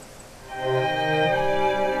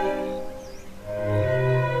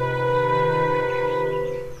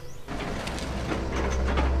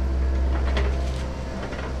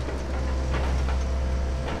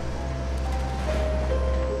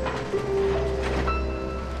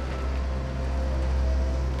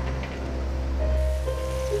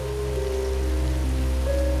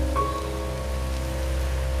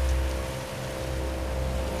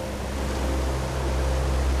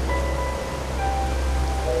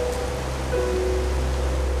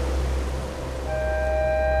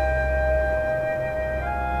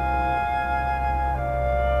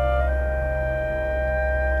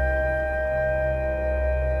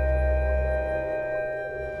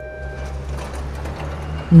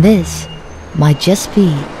 This might just be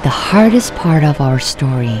the hardest part of our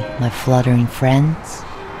story, my fluttering friends.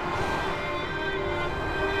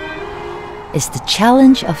 It's the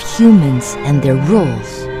challenge of humans and their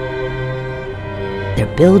rules, their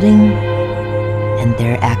building, and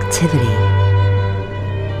their activity.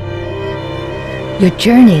 Your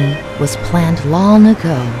journey was planned long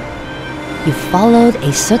ago. You followed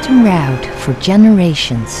a certain route for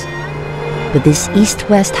generations, but this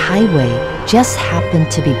east-west highway just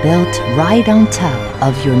happened to be built right on top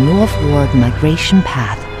of your northward migration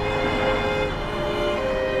path.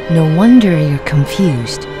 No wonder you're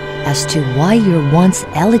confused as to why your once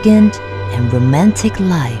elegant and romantic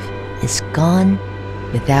life is gone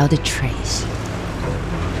without a trace.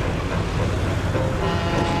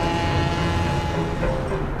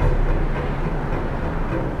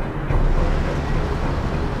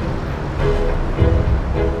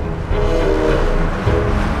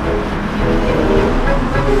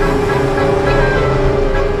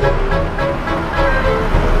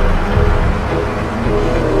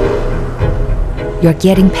 You're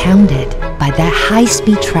getting pounded by that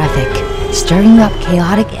high-speed traffic, stirring up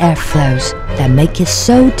chaotic airflows that make it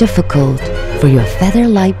so difficult for your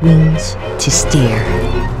feather-light wings to steer.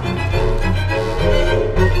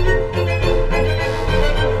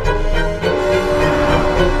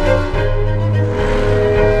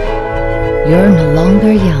 You're no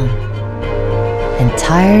longer young and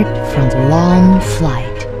tired from the long flight.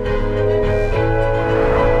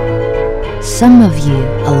 Some of you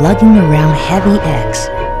are lugging around heavy eggs.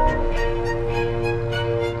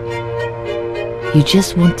 You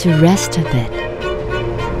just want to rest a bit.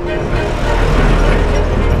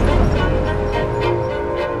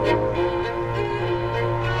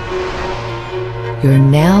 You're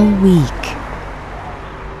now weak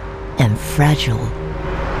and fragile.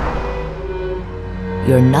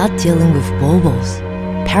 You're not dealing with bulbils,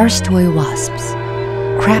 parasitoid wasps,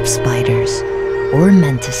 crab spiders, or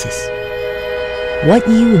mantises. What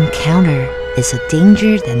you encounter is a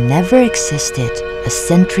danger that never existed a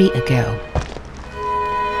century ago.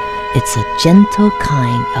 It's a gentle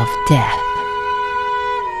kind of death.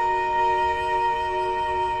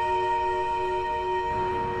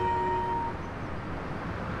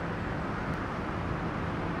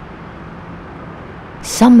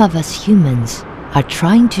 Some of us humans are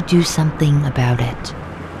trying to do something about it.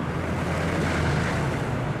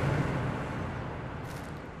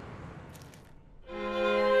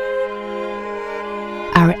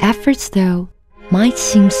 Our efforts, though, might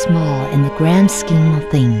seem small in the grand scheme of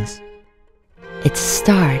things. It's a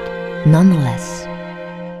start, nonetheless.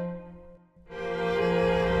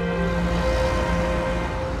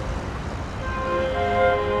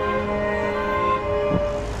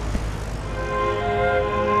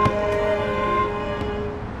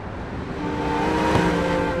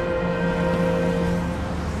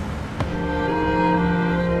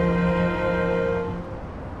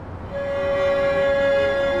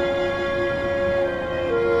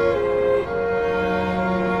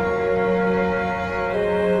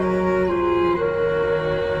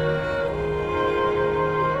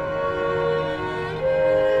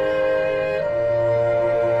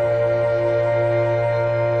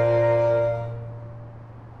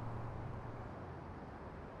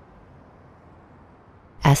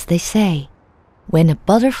 As they say, when a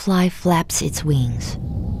butterfly flaps its wings,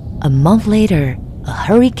 a month later, a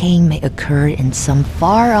hurricane may occur in some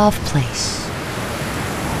far-off place.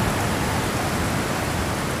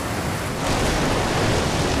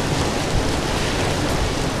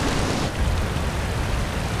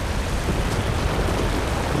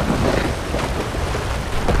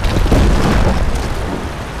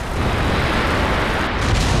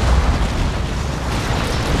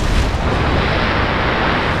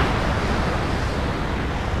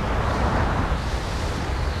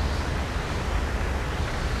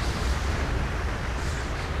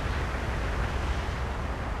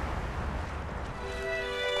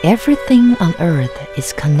 Everything on Earth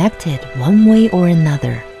is connected one way or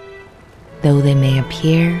another, though they may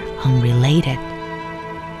appear unrelated.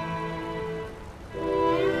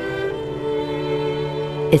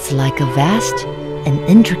 It's like a vast and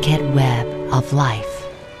intricate web of life.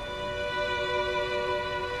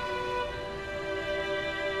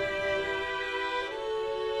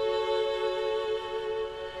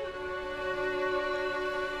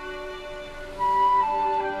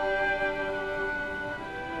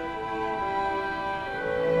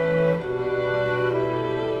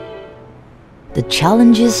 The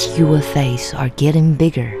challenges you will face are getting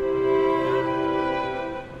bigger.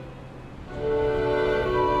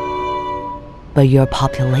 But your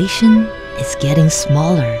population is getting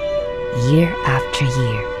smaller year after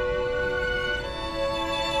year.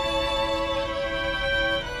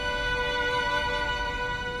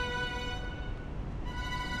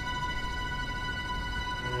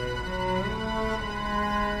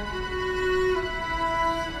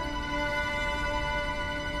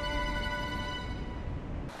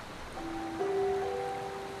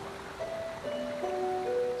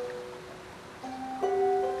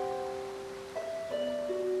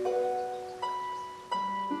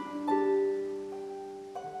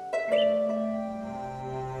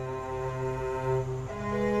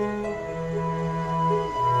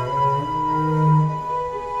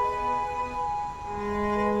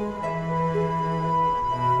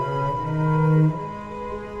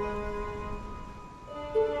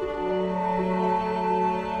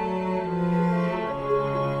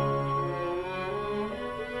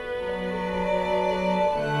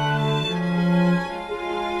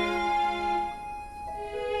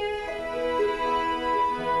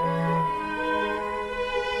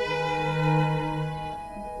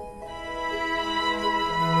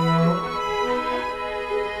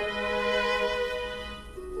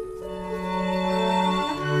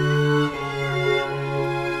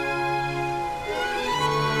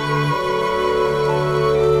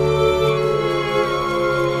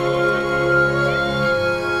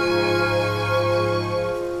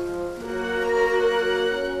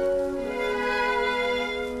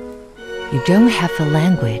 You don't have a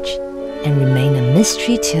language and remain a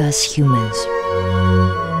mystery to us humans.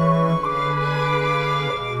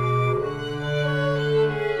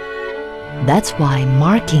 That's why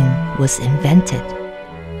marking was invented.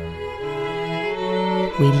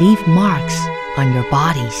 We leave marks on your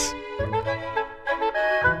bodies.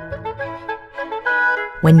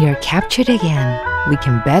 When you're captured again, we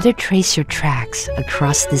can better trace your tracks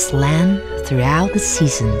across this land throughout the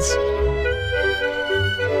seasons.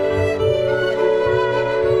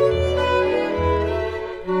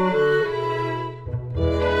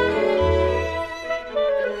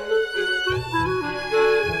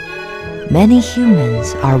 Many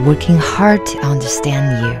humans are working hard to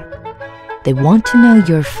understand you. They want to know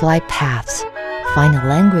your flight paths, find a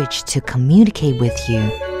language to communicate with you,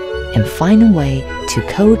 and find a way to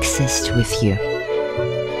coexist with you.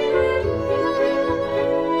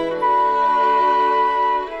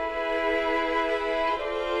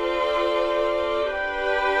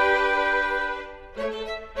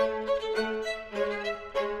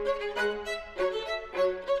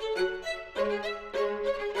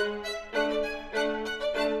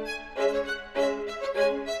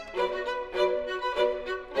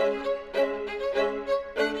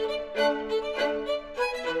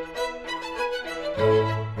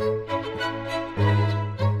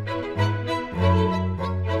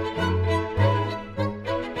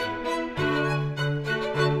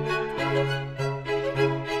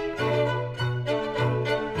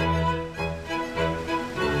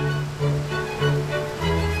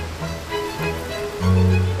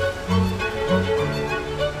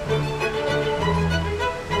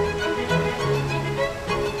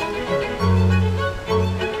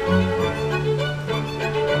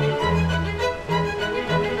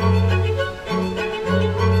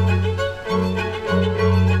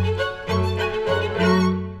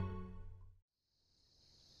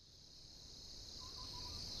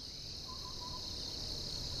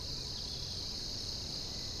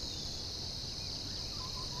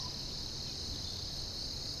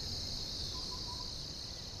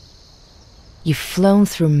 You've flown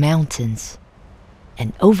through mountains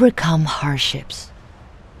and overcome hardships.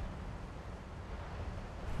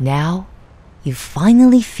 Now, you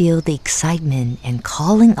finally feel the excitement and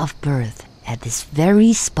calling of birth at this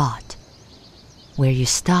very spot, where you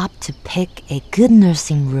stop to pick a good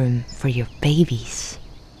nursing room for your babies.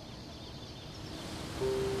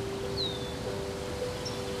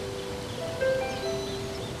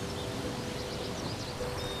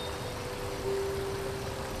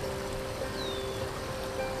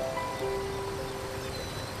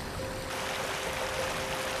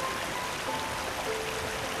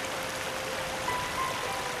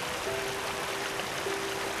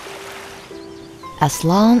 As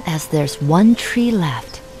long as there's one tree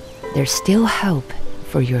left, there's still hope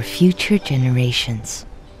for your future generations.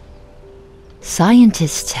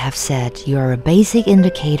 Scientists have said you are a basic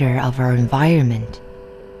indicator of our environment.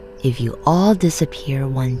 If you all disappear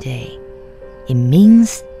one day, it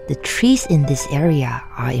means the trees in this area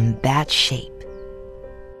are in bad shape.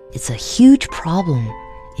 It's a huge problem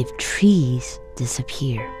if trees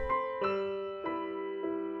disappear.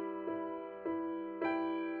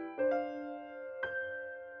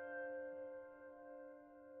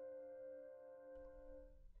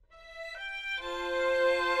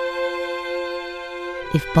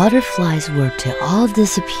 If butterflies were to all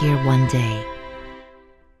disappear one day,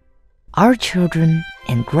 our children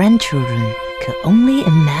and grandchildren could only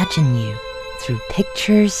imagine you through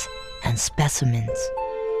pictures and specimens.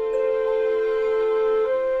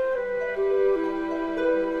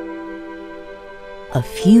 A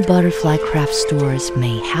few butterfly craft stores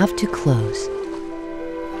may have to close,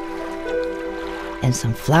 and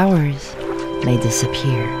some flowers may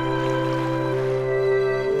disappear.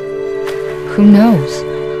 Who knows?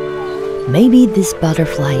 Maybe this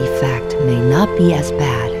butterfly effect may not be as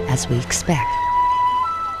bad as we expect.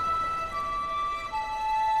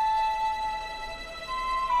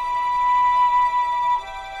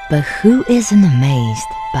 But who isn't amazed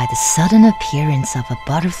by the sudden appearance of a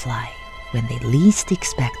butterfly when they least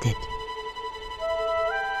expect it?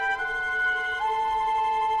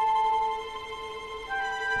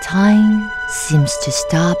 Time seems to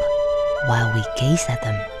stop while we gaze at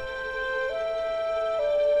them.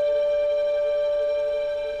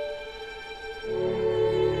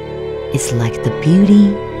 It's like the beauty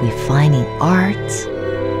we find in art,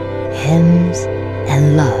 hymns,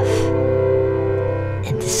 and love.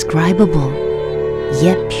 Indescribable,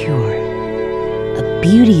 yet pure. A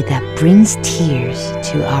beauty that brings tears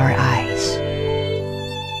to our eyes.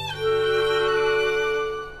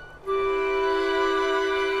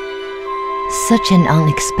 Such an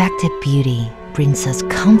unexpected beauty brings us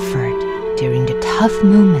comfort during the tough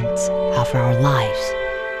moments of our lives.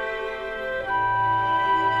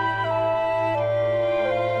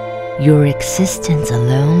 Your existence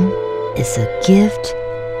alone is a gift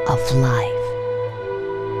of life.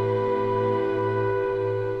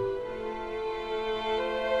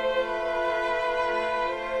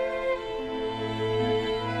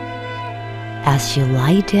 As you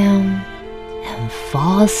lie down and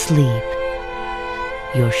fall asleep,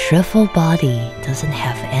 your shriveled body doesn't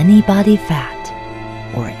have any body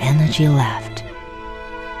fat or energy left.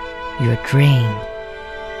 You're drained.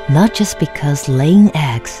 Not just because laying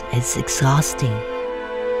eggs is exhausting,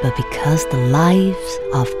 but because the lives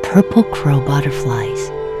of purple crow butterflies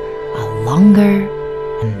are longer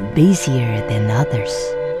and busier than others.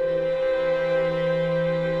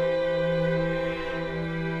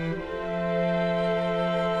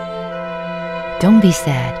 Don't be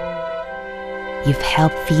sad. You've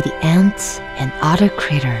helped feed the ants and other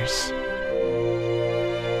critters.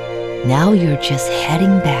 Now you're just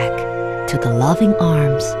heading back to the loving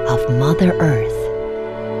arms of Mother Earth.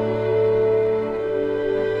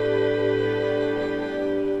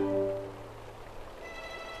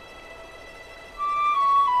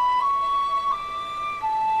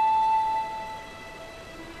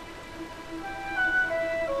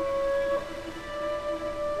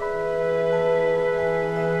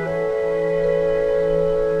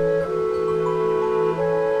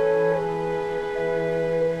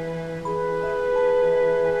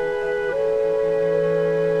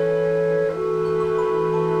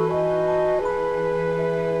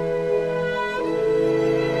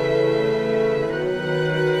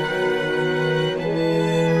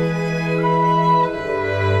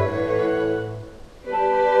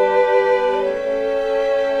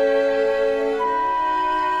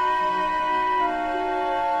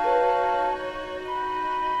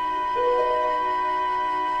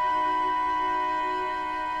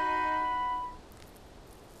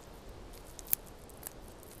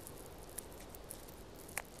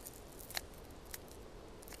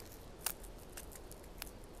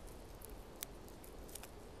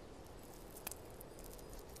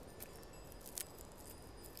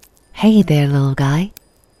 Hey there, little guy.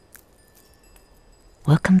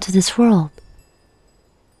 Welcome to this world.